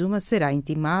Jacob Zuma será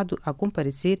intimado a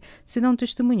comparecer se não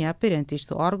testemunhar perante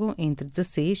este órgão entre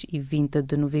 16 e 20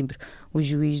 de novembro. O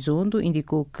juiz Zondo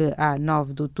indicou que a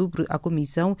 9 de outubro a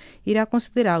Comissão irá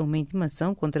considerar uma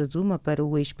intimação contra Zuma para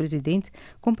o ex-presidente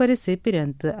comparecer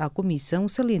perante a Comissão,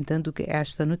 salientando que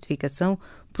esta notificação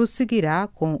prosseguirá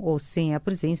com ou sem a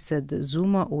presença de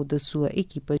Zuma ou da sua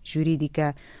equipa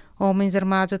jurídica. Homens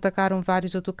armados atacaram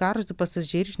vários autocarros de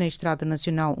passageiros na Estrada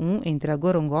Nacional 1 entre a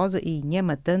Gorongosa e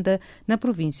Nhamatanda, na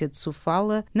província de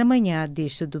Sofala, na manhã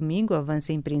deste domingo,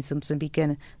 avança a imprensa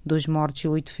moçambicana. 2 mortos e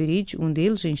 8 feridos, um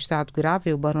deles em estado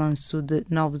grave, é o balanço de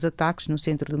novos ataques no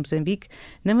centro de Moçambique,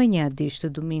 na manhã deste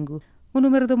domingo. O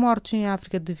número de mortes em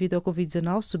África devido ao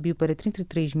Covid-19 subiu para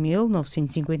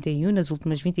 33.951 nas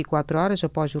últimas 24 horas,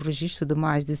 após o registro de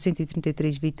mais de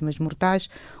 133 vítimas mortais,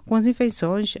 com as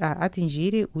infecções a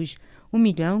atingirem os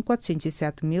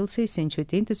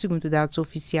 1.407.680, segundo dados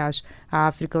oficiais. A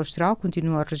África Austral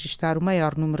continua a registrar o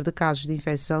maior número de casos de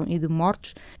infecção e de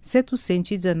mortos,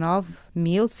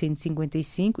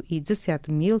 719.155 e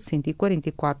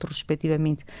 17.144,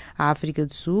 respectivamente. A África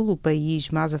do Sul, o país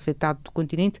mais afetado do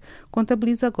continente,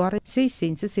 contabiliza agora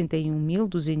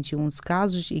 661.211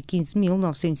 casos e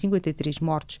 15.953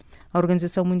 mortes. A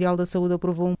Organização Mundial da Saúde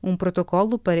aprovou um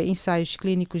protocolo para ensaios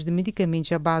clínicos de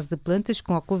medicamentos à base de plantas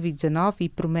com a Covid-19 e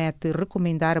promete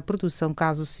recomendar a produção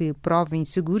caso se provem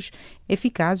seguros,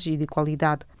 eficazes e de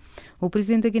qualidade. O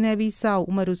presidente da Guiné-Bissau,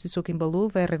 Umaru Sissoko Embalo,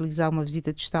 vai realizar uma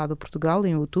visita de Estado a Portugal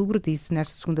em outubro, disse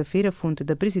nesta segunda-feira a fonte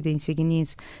da presidência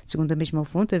guineense. Segundo a mesma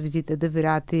fonte, a visita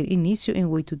deverá ter início em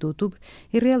 8 de outubro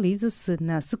e realiza-se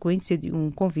na sequência de um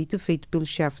convite feito pelo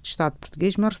chefe de Estado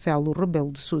português, Marcelo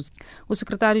Rebelo de Sousa. O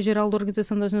secretário-geral da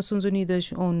Organização das Nações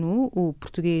Unidas, ONU, o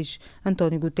português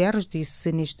António Guterres,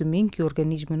 disse neste domingo que o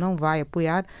organismo não vai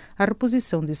apoiar a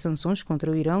reposição de sanções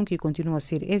contra o Irão, que continua a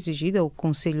ser exigida ao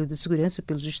Conselho de Segurança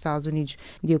pelos Estados Unidos.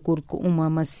 De acordo com uma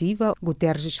massiva,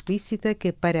 Guterres explicita que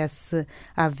parece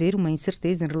haver uma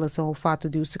incerteza em relação ao fato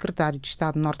de o secretário de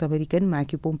Estado norte-americano,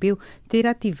 Mike Pompeo, ter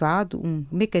ativado um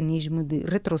mecanismo de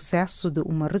retrocesso de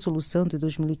uma resolução de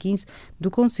 2015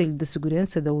 do Conselho de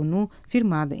Segurança da ONU,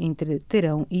 firmada entre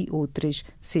Teherão e outras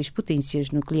 6 potências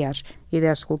nucleares. E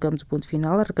desta colocamos o ponto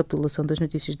final à recapitulação das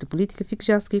notícias de política. Fique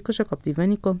já a seguir com Jacob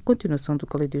Divani com a continuação do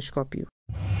Caleidoscópio.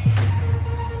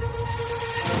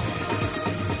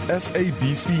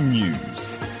 SABC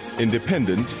News.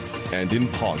 Independent and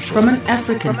impartial. From an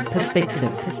African perspective.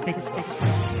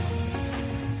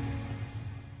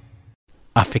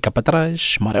 Fica para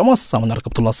trás, mas é uma ação na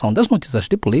recapitulação das notícias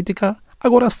de política,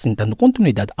 agora sim dando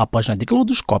continuidade à página de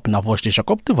Caleidoscópio na voz de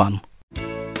Jacob Divani.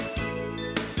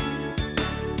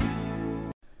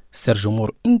 Sérgio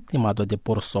Moro intimado a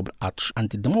depor sobre atos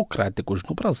antidemocráticos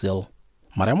no Brasil.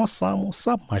 Maria Massamo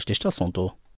sabe mais deste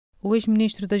assunto. O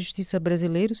ex-ministro da Justiça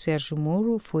brasileiro, Sérgio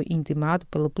Moro, foi intimado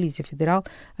pela Polícia Federal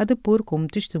a depor como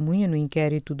testemunha no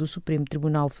inquérito do Supremo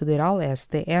Tribunal Federal,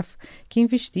 STF, que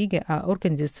investiga a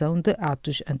organização de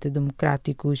atos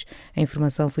antidemocráticos. A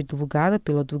informação foi divulgada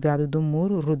pelo advogado do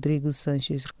Moro, Rodrigo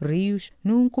Sanches Rios,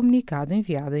 num comunicado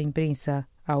enviado à imprensa.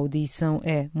 A audição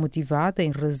é motivada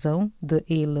em razão de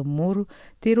ele, Moro,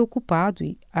 ter ocupado,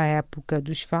 à época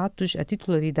dos fatos, a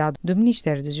titularidade do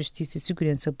Ministério da Justiça e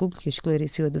Segurança Pública,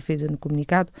 esclareceu a defesa no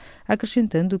comunicado,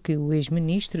 acrescentando que o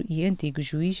ex-ministro e antigo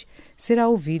juiz será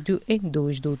ouvido em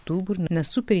 2 de outubro na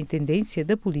Superintendência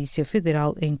da Polícia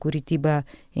Federal em Curitiba.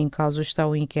 Em causa está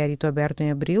o inquérito aberto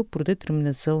em abril por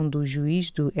determinação do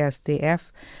juiz do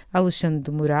STF, Alexandre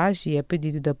de Moraes, e a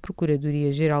pedido da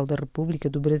Procuradoria-Geral da República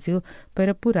do Brasil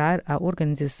para apurar a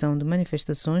organização de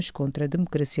manifestações contra a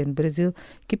democracia no Brasil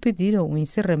que pediram o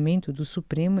encerramento do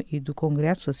Supremo e do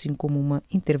Congresso, assim como uma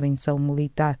intervenção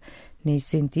militar. Nesse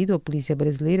sentido, a polícia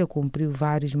brasileira cumpriu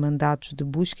vários mandatos de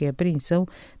busca e apreensão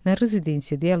na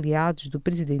residência de aliados do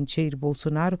presidente Jair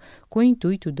Bolsonaro com o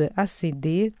intuito de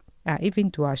aceder a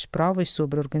eventuais provas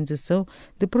sobre a organização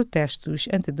de protestos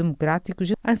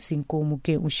antidemocráticos, assim como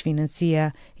quem os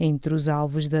financia. Entre os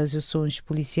alvos das ações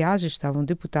policiais estavam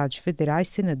deputados federais,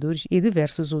 senadores e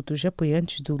diversos outros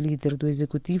apoiantes do líder do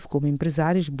executivo, como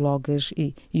empresários, bloggers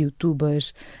e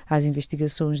youtubers. As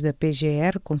investigações da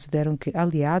PGR consideram que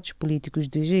aliados políticos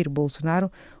de Jair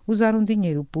Bolsonaro usaram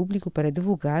dinheiro público para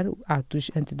divulgar atos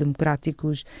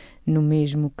antidemocráticos. No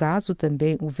mesmo caso,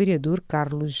 também o vereador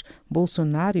Carlos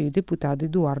Bolsonaro e o deputado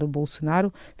Eduardo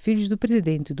Bolsonaro, filhos do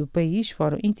presidente do país,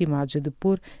 foram intimados a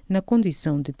depor na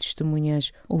condição de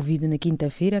testemunhas. Ouvido na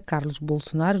quinta-feira, Carlos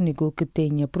Bolsonaro negou que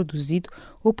tenha produzido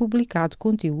ou publicado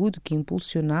conteúdo que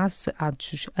impulsionasse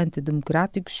atos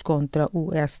antidemocráticos contra o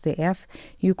STF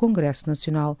e o Congresso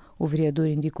Nacional. O vereador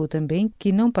indicou também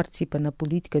que não participa na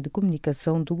política de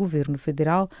comunicação do governo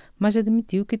federal, mas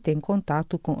admitiu que tem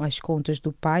contato com as contas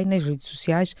do pai nas redes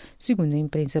sociais, segundo a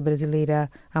imprensa brasileira.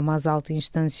 A mais alta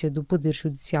instância do Poder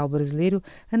Judicial brasileiro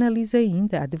analisa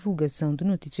ainda a divulgação de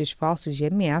notícias falsas e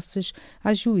ameaças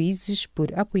a juízes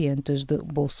por apoiantes de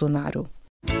Bolsonaro.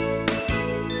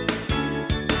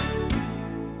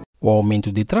 O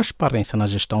aumento de transparência na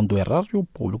gestão do erário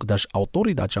público das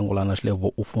autoridades angolanas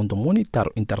levou o Fundo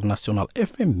Monetário Internacional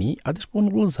FMI a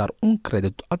disponibilizar um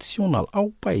crédito adicional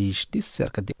ao país de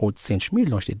cerca de 800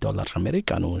 milhões de dólares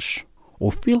americanos.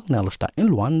 O Phil Nelo está em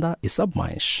Luanda e sabe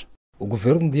mais. O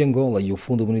governo de Angola e o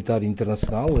Fundo Monetário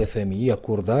Internacional, FMI,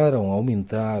 acordaram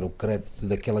aumentar o crédito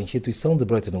daquela instituição de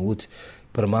Bretton Woods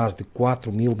para mais de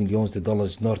 4 mil milhões de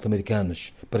dólares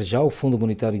norte-americanos. Para já, o Fundo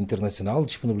Monetário Internacional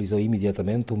disponibilizou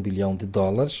imediatamente $1 bilhão,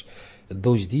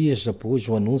 2 dias após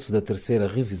o anúncio da terceira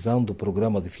revisão do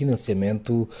programa de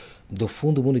financiamento do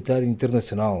Fundo Monetário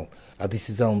Internacional. A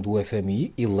decisão do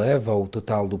FMI eleva o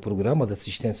total do programa de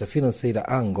assistência financeira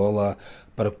a Angola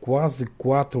para quase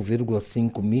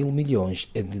 4,5 mil milhões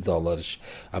de dólares.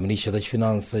 A ministra das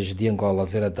Finanças de Angola,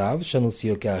 Vera Daves,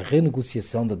 anunciou que a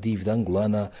renegociação da dívida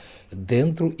angolana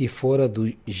dentro e fora do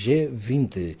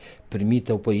G20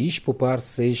 permite ao país poupar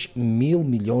 6 mil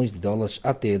milhões de dólares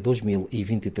até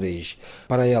 2023.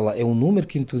 Para ela, é um número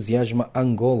que entusiasma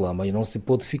Angola, mas não se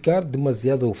pode ficar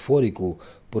demasiado eufórico,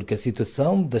 porque a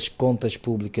situação das contas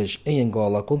públicas em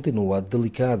Angola continua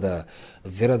delicada.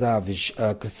 Vera Daves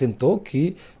acrescentou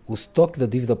que o estoque da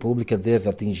dívida pública deve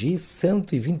atingir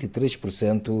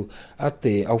 123%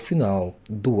 até ao final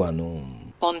do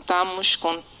ano. Contamos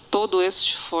com todo esse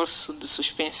esforço de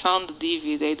suspensão de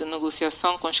dívida e de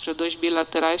negociação com os credores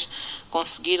bilaterais,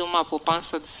 conseguir uma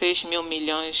poupança de 6 mil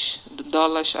milhões de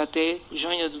dólares até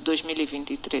junho de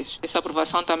 2023. Essa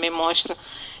aprovação também mostra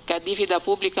que a dívida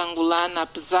pública angolana,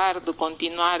 apesar de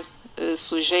continuar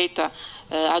sujeita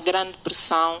à grande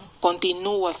pressão,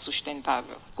 continua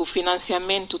sustentável. O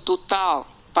financiamento total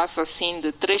passa assim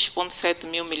de 3,7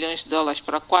 mil milhões de dólares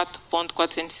para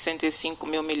 4,465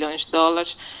 mil milhões de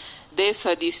dólares. Desse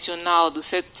adicional de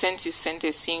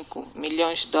 765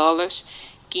 milhões de dólares,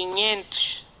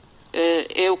 500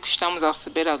 é o que estamos a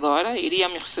receber agora.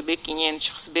 Iríamos receber 500,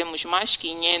 recebemos mais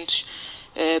 500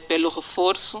 pelo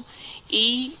reforço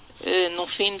e no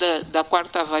fim da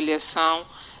quarta avaliação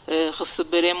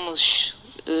receberemos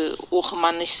o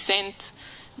remanescente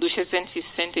dos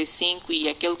 765 e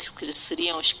aqueles que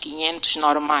seriam os 500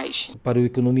 normais. Para o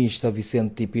economista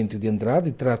Vicente Pinto de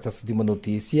Andrade, trata-se de uma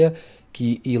notícia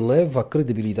que eleva a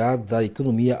credibilidade da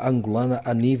economia angolana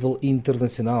a nível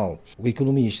internacional. O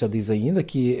economista diz ainda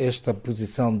que esta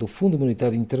posição do Fundo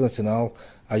Monetário Internacional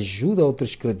ajuda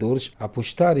outros credores a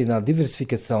apostarem na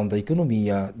diversificação da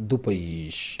economia do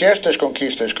país. Estas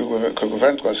conquistas que o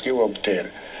governo conseguiu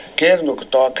obter, quer no que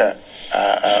toca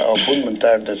ao Fundo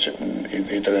Monetário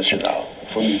Internacional,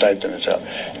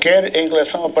 quer em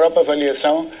relação à própria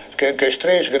avaliação que as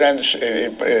três grandes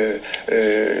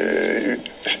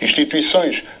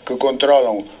instituições que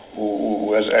controlam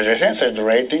as agências de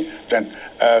rating, portanto,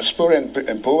 a Standard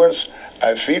 & Poor's,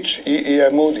 a Fitch e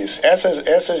a Moody's,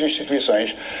 essas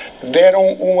instituições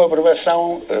deram uma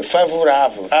aprovação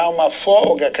favorável. Há uma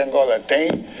folga que Angola tem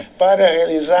para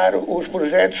realizar os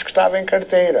projetos que estavam em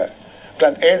carteira.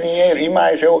 Portanto, é dinheiro e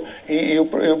mais, o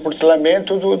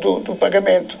portelamento do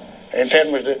pagamento, em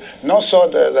termos de não só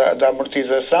da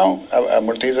amortização,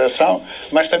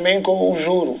 mas também com o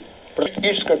juro.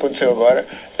 Isto que aconteceu agora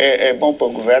é bom para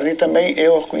o governo e também é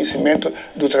o reconhecimento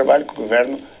do trabalho que o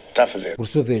governo está a fazer. Por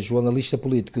sua vez, o analista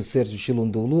político Sérgio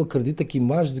Chilundolo acredita que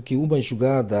mais do que uma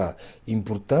jogada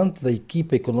importante da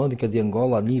equipa econômica de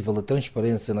Angola a nível da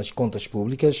transparência nas contas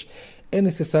públicas, é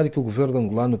necessário que o governo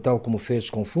angolano, tal como fez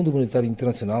com o Fundo Monetário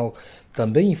Internacional,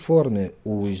 também informe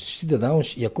os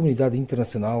cidadãos e a comunidade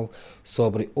internacional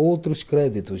sobre outros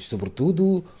créditos,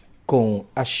 sobretudo com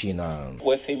a China.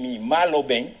 O FMI, mal ou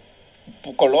bem,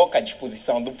 coloca à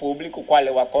disposição do público qual é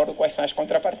o acordo, quais são as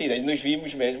contrapartidas. Nós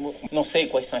vimos mesmo, não sei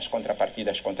quais são as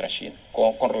contrapartidas contra a China,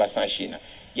 com relação à China.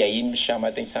 E aí me chama a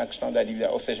atenção a questão da dívida,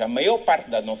 ou seja, a maior parte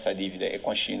da nossa dívida é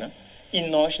com a China e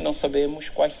nós não sabemos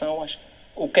quais são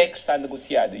o que é que está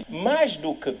negociado. Mais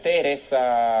do que ter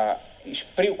essa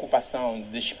preocupação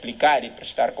de explicar e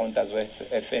prestar contas ao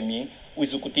FMI, o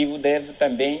Executivo deve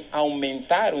também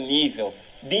aumentar o nível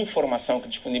de informação que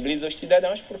disponibiliza aos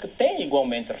cidadãos, porque tem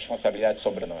igualmente responsabilidade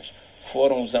sobre nós.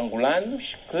 Foram os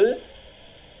angolanos que,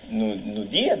 no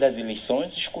dia das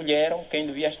eleições, escolheram quem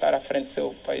devia estar à frente do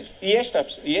seu país. E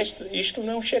isto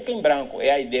não é um cheque em branco,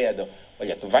 é a ideia de,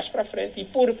 olha, tu vais para a frente e,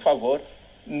 por favor,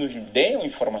 nos deem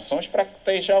informações para que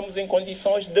estejamos em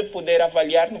condições de poder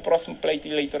avaliar no próximo pleito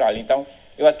eleitoral. Então,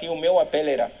 o meu apelo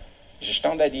era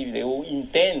gestão da dívida. Eu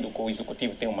entendo que o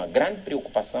Executivo tem uma grande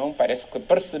preocupação, parece que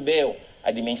percebeu a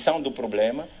dimensão do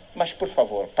problema, mas, por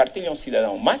favor, partilhem ao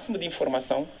cidadão o máximo de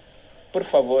informação, por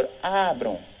favor,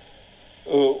 abram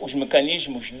os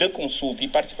mecanismos de consulta e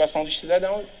participação dos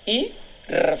cidadãos e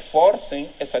reforcem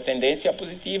essa tendência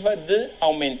positiva de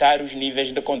aumentar os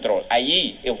níveis de controle.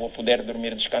 Aí eu vou poder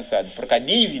dormir descansado, porque a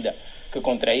dívida que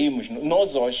contraímos,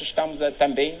 nós hoje estamos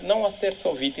também não a ser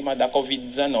só vítima da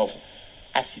Covid-19.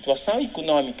 A situação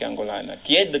econômica angolana,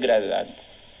 que é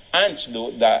degradante, antes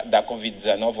da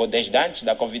Covid-19 ou desde antes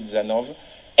da Covid-19,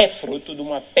 é fruto de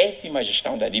uma péssima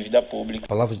gestão da dívida pública.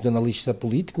 Palavras do analista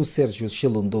político Sérgio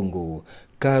Chilundongo.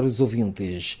 Caros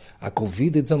ouvintes, a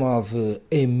Covid-19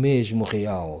 é mesmo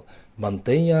real.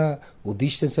 Mantenha o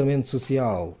distanciamento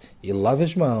social e lave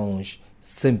as mãos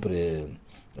sempre.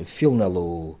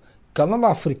 Filnalo, Canal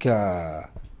África,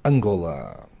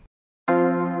 Angola.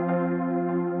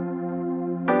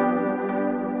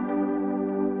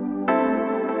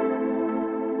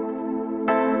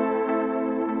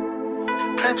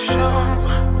 Question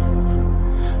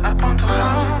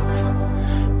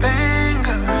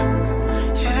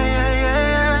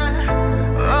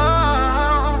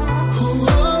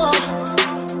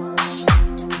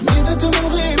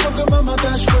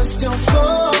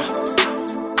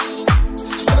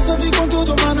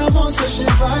moça, che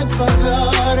vai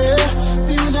devagar,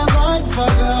 miúda vai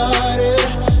devagar,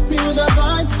 miúda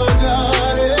vai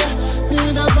devagar,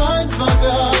 miúda vai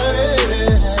devagar.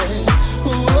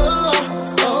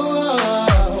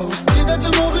 Vida-te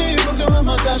a morrer porque me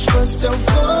matas com esse teu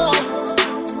flow.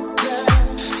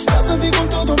 Estás a vir com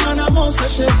tudo, mas a moça,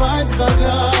 che vai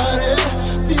devagar,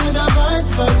 miúda vai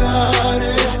devagar,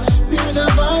 miúda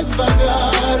vai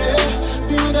devagar,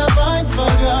 miúda vai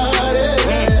devagar.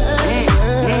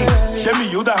 Che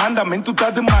miúda, andamento tá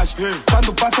demais.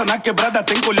 Quando passa na quebrada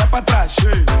tem que olhar pra trás.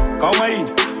 Calma aí,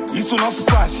 isso não se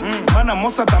faz. Mano, a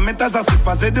moça também tá a se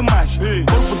fazer demais.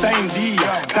 Corpo tá em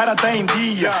dia, cara tá em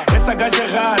dia. Essa gaja é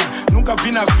rara, nunca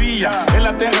vi na via.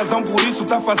 Ela tem razão, por isso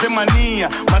tá fazendo mania.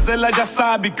 Mas ela já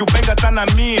sabe que o benga tá na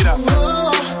mira.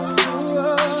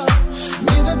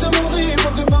 Vida-te a morrer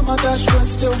porque me matas com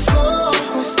esse teu flow,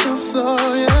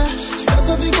 yeah.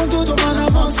 Estás a vir com tudo, mano, a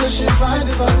moça, che vai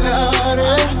devagar,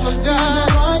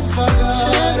 devagar, vai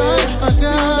devagar, vai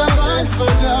devagar, vai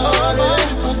devagar,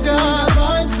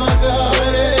 vai devagar.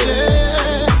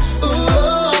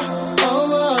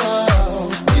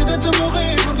 Vida-te a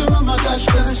morrer porque me matas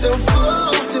com esse teu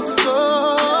flow.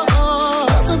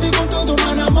 Estás a vir com tudo,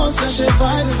 mano, a moça, che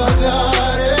vai devagar,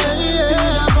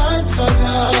 vai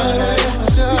devagar.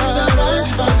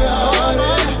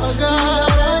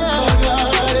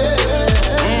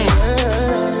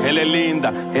 Ela é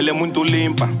linda, ela é muito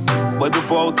limpa. Boa de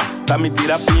volta, tá me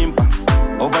tira pimpa.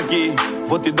 Ouve aqui,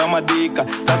 vou te dar uma dica.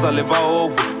 Estás a levar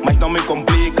ovo, mas não me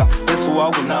complica.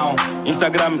 Pessoal não,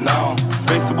 Instagram não,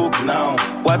 Facebook não,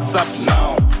 WhatsApp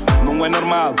não. Não é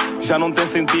normal, já não tem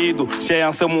sentido. Cheia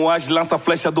Anselmo Age, lança a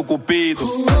flecha do cupido.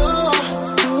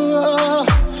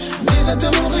 Vida-te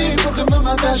a morrer porque me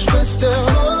matas com esse teu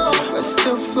flow.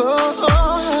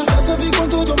 Estás a vir com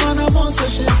tudo, mano, a moça,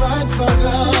 che vai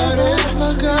devagar,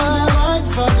 devagar, vai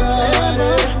devagar,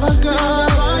 devagar,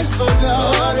 vai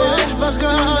devagar,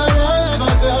 devagar,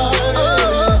 devagar.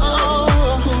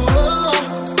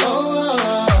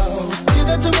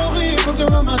 Vida-te a morrer porque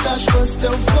me matas com esse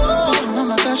teu flow, me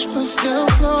matas com esse teu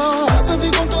flow. Estás a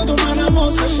vir com tudo, mano, a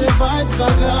moça, che vai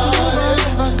devagar,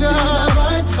 devagar,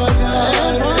 vai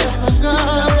devagar,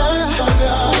 devagar, vai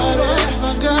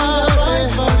devagar, vai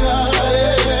devagar.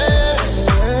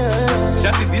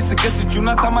 Já te disse que esse tio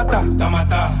não tá matar, tá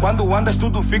matar. Quando andas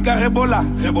tudo fica a rebolar,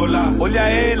 rebolar. Olha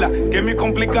ela, quer me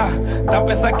complicar. Tá a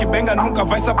pensar que benga nunca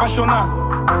vai se apaixonar.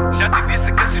 Já te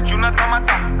disse que esse tio não tá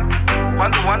matar.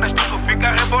 Quando andas tudo fica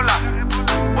a rebolar.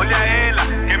 Olha ela,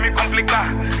 quer me complicar.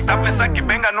 Tá a pensar que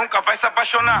benga nunca vai se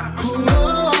apaixonar.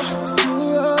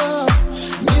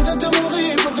 Vida-te a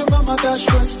morrer porque me matas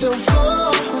com esse teu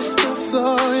flow,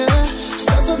 yeah.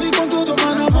 Estás a vir com tudo,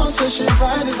 mano, a moça, che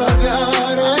vai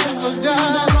devagar,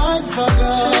 devagar, vai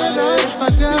devagar,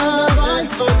 devagar, vai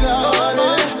devagar,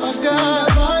 devagar,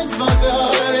 vai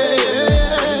devagar.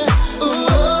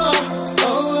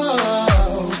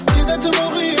 Vida-te a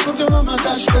morrer porque me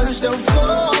matas com esse teu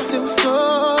flow.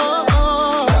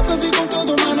 Estás a vir com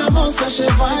tudo, mano, a moça, che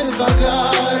vai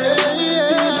devagar,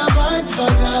 vai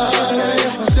devagar,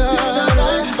 devagar,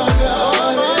 vai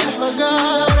devagar,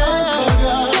 devagar.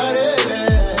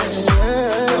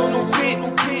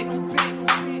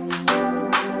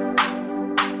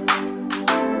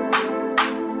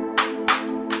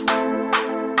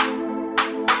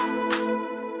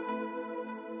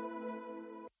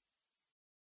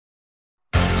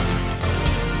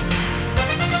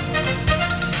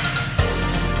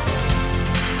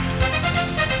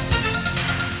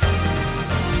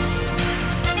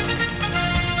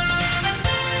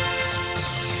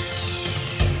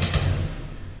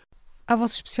 A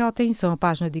vossa especial atenção à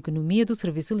página de economia do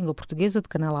Serviço de Língua Portuguesa de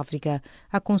Canal África.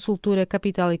 A consultora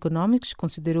Capital Economics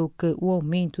considerou que o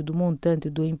aumento do montante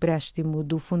do empréstimo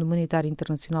do Fundo Monetário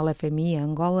Internacional FMI a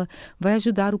Angola vai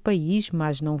ajudar o país,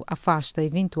 mas não afasta a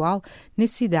eventual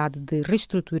necessidade de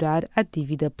reestruturar a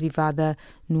dívida privada.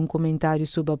 Num comentário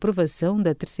sobre a aprovação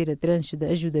da terceira tranche da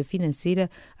ajuda financeira,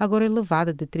 agora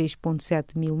elevada de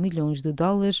 3,7 mil milhões de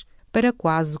dólares, para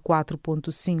quase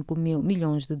 4,5 mil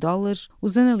milhões de dólares,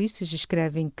 os analistas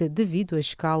escrevem que, devido à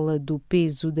escala do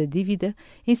peso da dívida,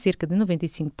 em cerca de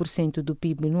 95% do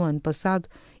PIB no ano passado,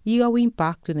 e ao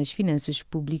impacto nas finanças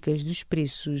públicas dos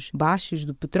preços baixos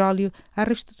do petróleo, a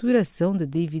reestruturação da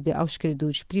dívida aos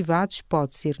credores privados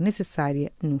pode ser necessária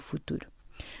no futuro.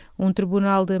 Um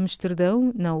tribunal de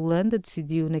Amsterdão, na Holanda,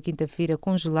 decidiu na quinta-feira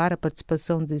congelar a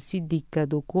participação de Sidika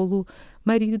Dokolo,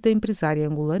 marido da empresária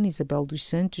angolana Isabel dos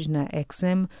Santos, na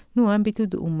XM, no âmbito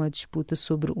de uma disputa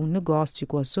sobre um negócio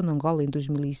com a Sonangol em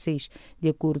 2006. De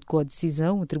acordo com a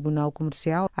decisão, o Tribunal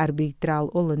Comercial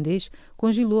Arbitral holandês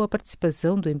congelou a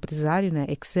participação do empresário na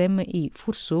XM e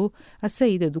forçou a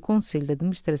saída do Conselho de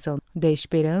Administração da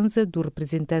Esperança do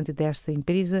representante desta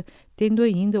empresa, tendo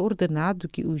ainda ordenado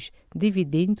que os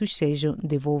dividendos sejam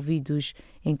devolvidos.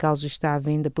 Em causa está a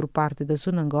venda por parte da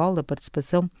Sonangol da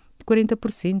participação de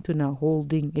 40% na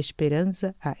holding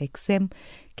Esperança, a XM,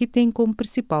 que tem como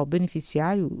principal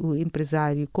beneficiário o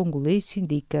empresário congolês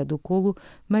Sindica do Colo,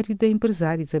 marido da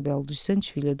empresária Isabel dos Santos,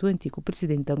 filha do antigo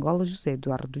presidente de Angola, José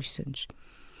Eduardo dos Santos.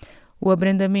 O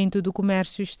abrandamento do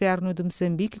comércio externo de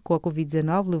Moçambique com a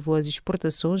Covid-19 levou as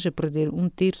exportações a perder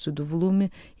 1/3 do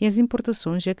volume e as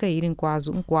importações a caírem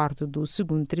quase 1/4 do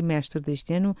segundo trimestre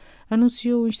deste ano,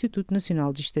 anunciou o Instituto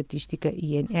Nacional de Estatística,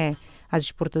 INE. As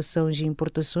exportações e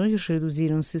importações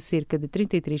reduziram-se cerca de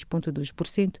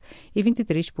 33,2% e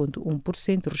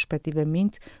 23,1%,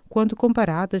 respectivamente, quando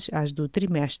comparadas às do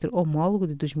trimestre homólogo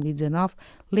de 2019,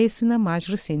 lê-se na mais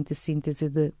recente síntese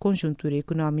de conjuntura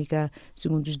económica.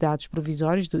 Segundo os dados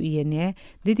provisórios do INE,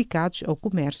 dedicados ao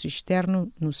comércio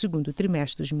externo, no segundo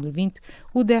trimestre de 2020,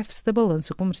 o déficit da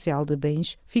balança comercial de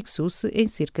bens fixou-se em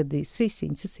cerca de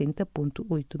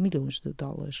 660,8 milhões de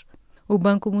dólares. O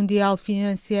Banco Mundial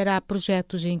financiará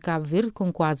projetos em Cabo Verde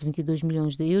com quase 22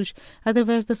 milhões de euros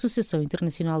através da Associação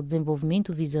Internacional de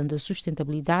Desenvolvimento, visando a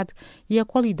sustentabilidade e a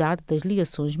qualidade das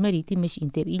ligações marítimas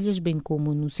interilhas, bem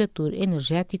como no setor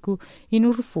energético e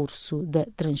no reforço da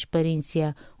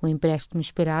transparência. O empréstimo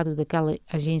esperado daquela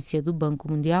agência do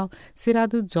Banco Mundial será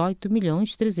de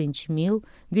 18.300.000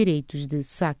 direitos de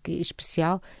saque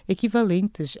especial,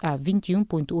 equivalentes a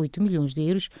 21,8 milhões de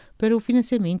euros, para o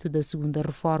financiamento da segunda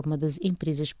reforma das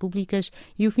empresas públicas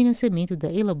e o financiamento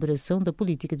da elaboração da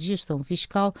política de gestão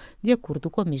fiscal, de acordo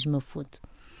com a mesma fonte.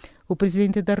 O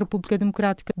presidente da República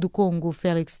Democrática do Congo,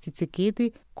 Félix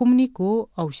Tshisekedi, comunicou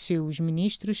aos seus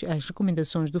ministros as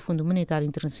recomendações do Fundo Monetário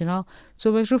Internacional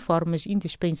sobre as reformas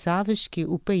indispensáveis que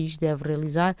o país deve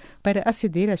realizar para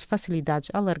aceder às facilidades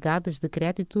alargadas de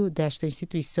crédito desta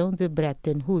instituição de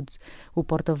Bretton Woods. O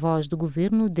porta-voz do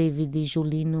governo, David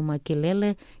Julino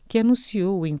Makelele, que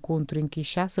anunciou o encontro em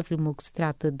Kinshasa, afirmou que se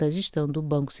trata da gestão do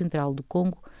Banco Central do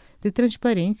Congo, de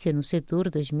transparência no setor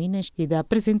das minas e da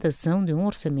apresentação de um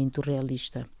orçamento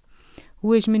realista.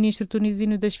 O ex-ministro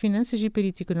tunisino das Finanças e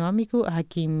perito económico,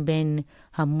 Hakim Ben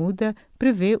Hamouda,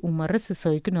 prevê uma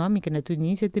recessão económica na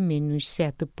Tunísia de menos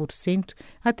 7%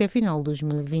 até final de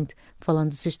 2020.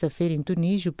 Falando sexta-feira em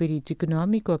Tunísia, o perito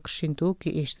económico acrescentou que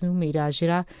este número irá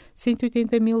gerar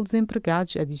 180 mil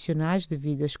desempregados adicionais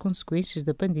devido às consequências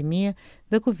da pandemia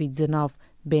da Covid-19.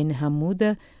 Ben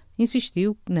Hamouda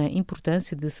insistiu na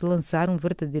importância de se lançar um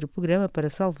verdadeiro programa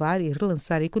para salvar e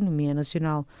relançar a economia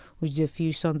nacional. Os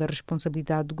desafios são da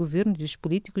responsabilidade do governo e dos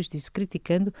políticos, disse,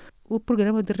 criticando o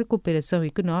programa de recuperação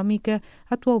económica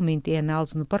atualmente em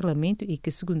análise no Parlamento e que,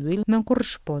 segundo ele, não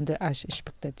corresponde às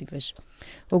expectativas.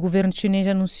 O governo chinês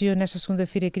anunciou nesta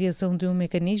segunda-feira a criação de um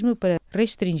mecanismo para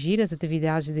restringir as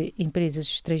atividades de empresas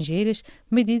estrangeiras,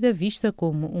 medida vista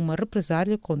como uma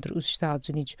represália contra os Estados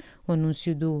Unidos. O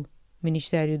anúncio do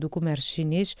Ministério do Comércio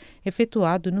chinês,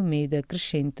 efetuado no meio da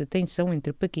crescente tensão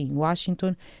entre Pequim e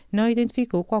Washington, não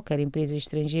identificou qualquer empresa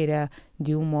estrangeira.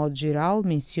 De um modo geral,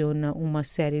 menciona uma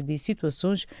série de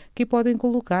situações que podem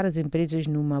colocar as empresas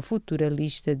numa futura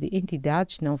lista de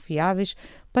entidades não fiáveis,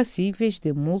 passíveis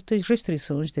de multas,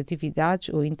 restrições de atividades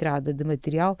ou entrada de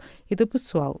material e de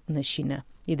pessoal na China.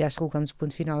 E desta colocamos o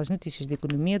ponto final às notícias de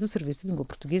economia do Serviço de Língua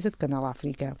Portuguesa de Canal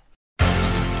África.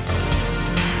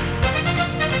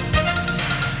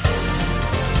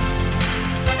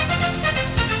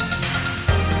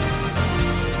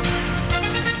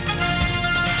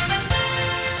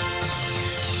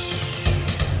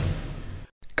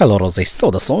 Calorosas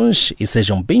saudações e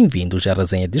sejam bem-vindos à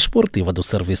resenha desportiva do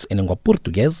Serviço em Língua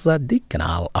Portuguesa de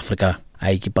Canal África.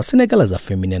 A equipa senegalesa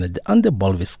feminina de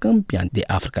handebol vice-campeã de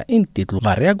África em título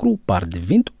vai reagrupar de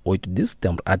 28 de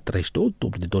setembro a 3 de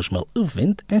outubro de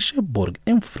 2020 em Cherbourg,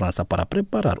 em França, para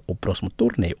preparar o próximo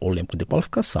torneio olímpico de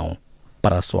qualificação.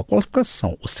 Para a sua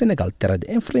qualificação, o Senegal terá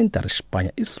de enfrentar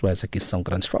Espanha e Suécia, que são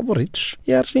grandes favoritos,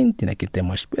 e a Argentina, que tem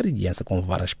mais experiência com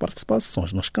várias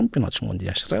participações nos campeonatos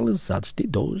mundiais realizados de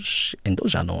 2 em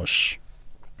 2 anos.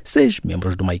 6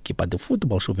 membros de uma equipa de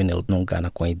futebol juvenil no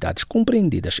Ghana com idades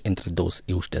compreendidas entre 12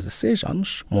 e os 16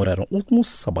 anos morreram último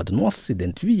sábado num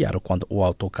acidente viário quando o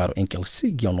autocarro em que eles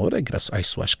seguiam no regresso às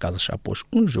suas casas após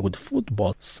um jogo de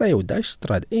futebol saiu da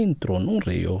estrada e entrou num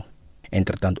rio.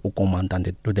 Entretanto, o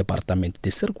comandante do Departamento de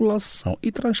Circulação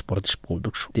e Transportes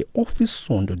Públicos de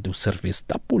Oficindo do Serviço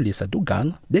da Polícia do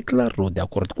Ghana declarou, de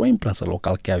acordo com a imprensa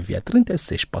local, que havia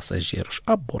 36 passageiros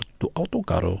a bordo do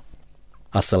autocarro.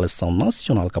 A Seleção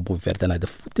Nacional cabo-verdiana de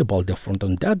futebol defronta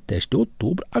no dia 10 de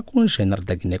outubro a congênere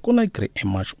da Guiné-Conakry em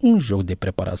mais um jogo de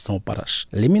preparação para as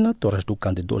eliminatórias do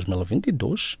CAN de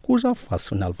 2022, cuja fase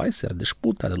final vai ser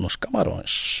disputada nos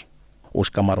Camarões. Os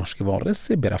Camarões, que vão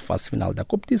receber a fase final da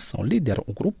competição, lideram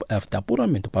o grupo F de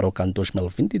apuramento para o CAN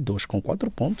 2022 com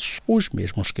 4 pontos, os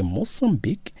mesmos que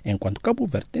Moçambique, enquanto Cabo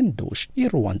Verde tem 2 e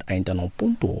Ruanda ainda não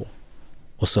pontuou.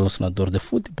 O selecionador de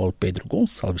futebol Pedro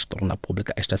Gonçalves torna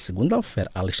pública esta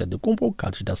segunda-feira a lista de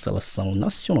convocados da Seleção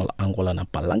Nacional Angolana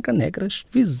Palanca Negras,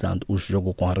 visando o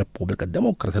jogo com a República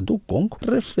Democrática do Congo,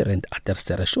 referente à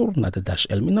terceira jornada das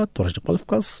eliminatórias de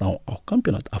qualificação ao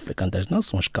Campeonato Africano das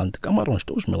Nações CAN de Camarões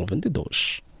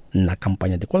 2022. Na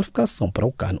campanha de qualificação para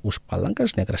o CAN, os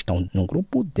Palancas Negras estão no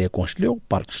grupo D com os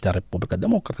Leopardos da República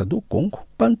Democrática do Congo,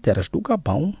 Panteras do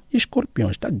Gabão e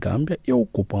Escorpiões da Gâmbia e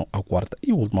ocupam a quarta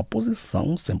e última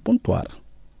posição sem pontuar.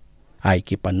 A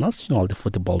equipa nacional de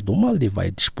futebol do Mali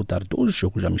vai disputar 2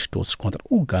 jogos amistosos contra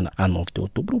o Ghana a 9 de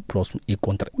outubro próximo e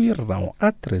contra o Irão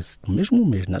a 13 do mesmo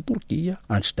mês na Turquia,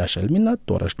 antes das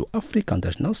eliminatórias do Africano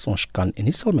das Nações CAN,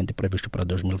 inicialmente previsto para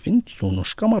 2021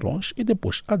 nos Camarões e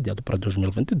depois adiado para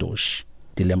 2022.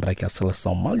 De lembrar que a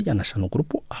seleção maliana está no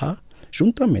grupo A,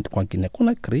 juntamente com a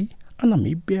Guiné-Conakry, a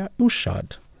Namíbia e o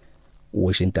Chad.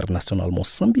 O ex-internacional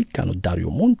moçambicano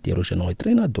Dário Monteiro já não é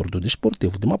treinador do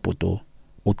Desportivo de Maputo.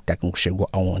 O técnico chegou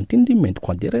a um entendimento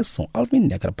com a direção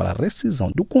alvinegra para a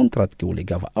rescisão do contrato que o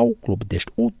ligava ao clube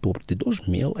desde outubro de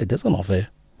 2019.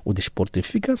 O Desportivo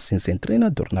fica assim sem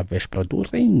treinador na véspera do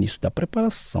reinício da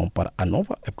preparação para a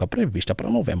nova época prevista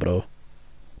para novembro.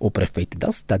 O prefeito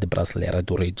da cidade brasileira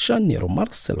do Rio de Janeiro,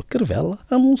 Marcelo Crivella,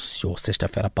 anunciou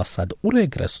sexta-feira passada o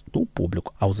regresso do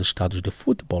público aos estádios de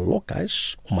futebol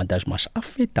locais, uma das mais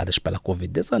afetadas pela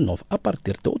Covid-19 a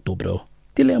partir de outubro.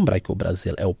 De lembrar que o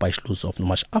Brasil é o país lusófono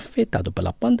mais afetado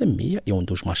pela pandemia e um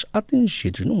dos mais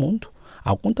atingidos no mundo,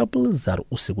 ao contabilizar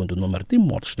o segundo número de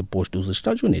mortos depois dos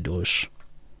Estados Unidos.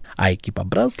 A equipa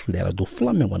brasileira do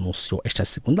Flamengo anunciou esta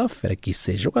segunda-feira que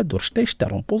 6 jogadores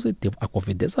testaram positivo à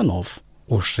Covid-19.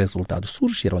 Os resultados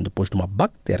surgiram depois de uma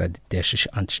bactéria de testes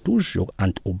antes do jogo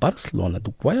ante o Barcelona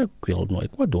do Guayaquil, no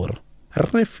Equador.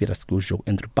 Refira-se que o jogo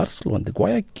entre o Barcelona de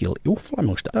Guayaquil e o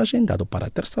Flamengo está agendado para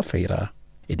terça-feira.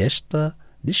 E desta,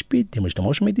 despedimos de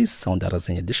mais uma edição da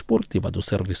resenha desportiva do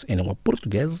Serviço em Língua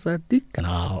Portuguesa de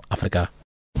Canal África.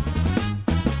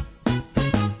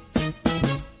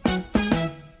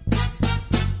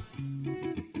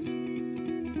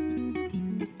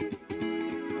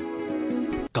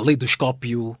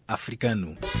 Caleidoscópio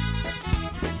africano.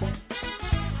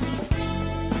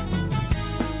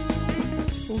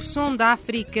 O som da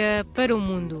África para o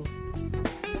mundo.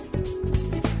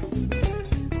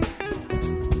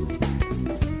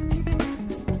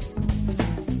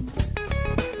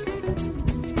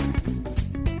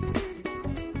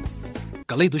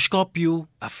 Caleidoscópio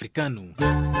africano.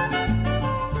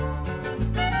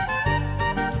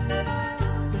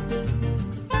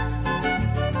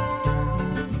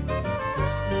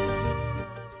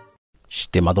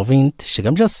 Estimado ouvinte,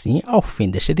 chegamos assim ao fim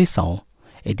desta edição.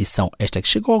 Edição esta que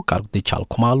chegou ao cargo de Charles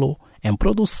Kumalo, em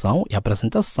produção e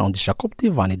apresentação de Jacob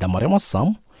Tivani da Maria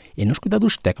Moção e nos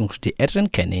cuidados técnicos de Adrian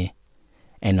Kenny.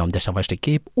 Em nome desta vasta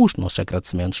equipe, os nossos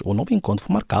agradecimentos. O novo encontro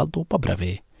foi marcado para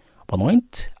breve. Boa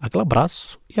noite, aquele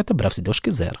abraço e até breve, se Deus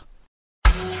quiser.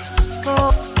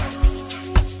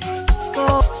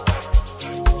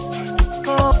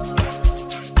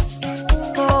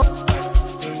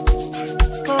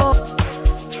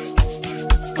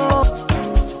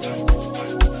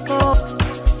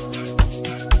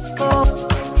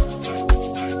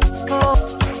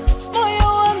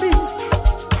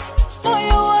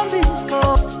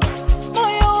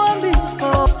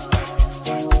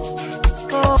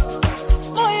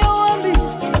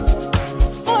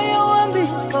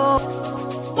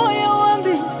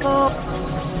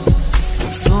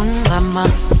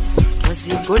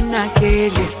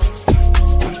 Kunakele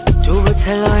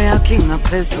Tubuthelo yakhe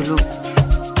ngaphezulu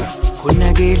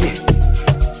Kunakele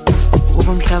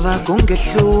Ubumhlaba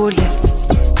kungehlule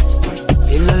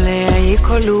Impilo le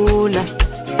ayikho lula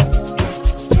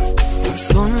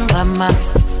Sungama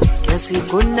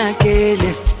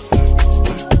Kunakele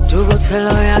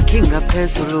Tubuthelo yakhe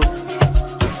ngaphezulu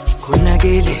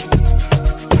Kunakele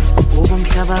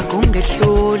Ubumhlaba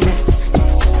kungehlule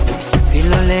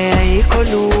Impilo le ayikho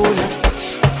lula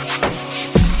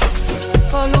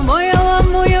Moya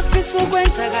wami uyafisa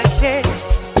ukwenza kahle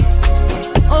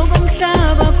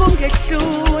Okumhlaba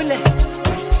kungehlule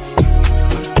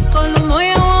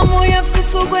Moya wami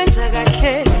uyafisa ukwenza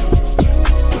kahle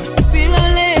Impilo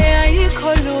le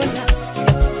ayikho lula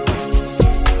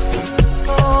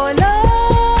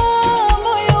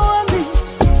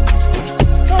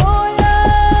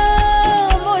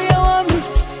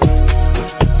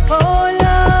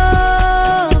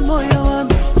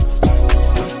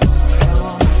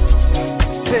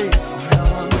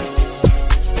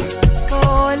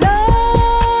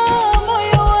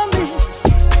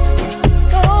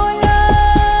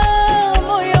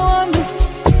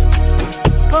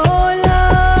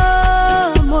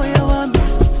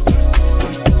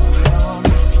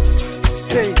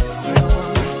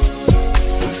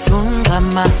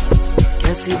mama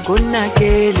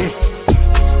yasikonakele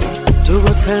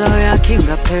Tukuthelo yakhe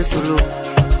ngaphezulu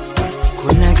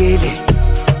konakele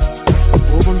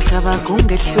Ubumhlaba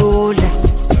kungehlule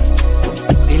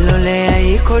Bilo le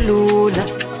ayikho lula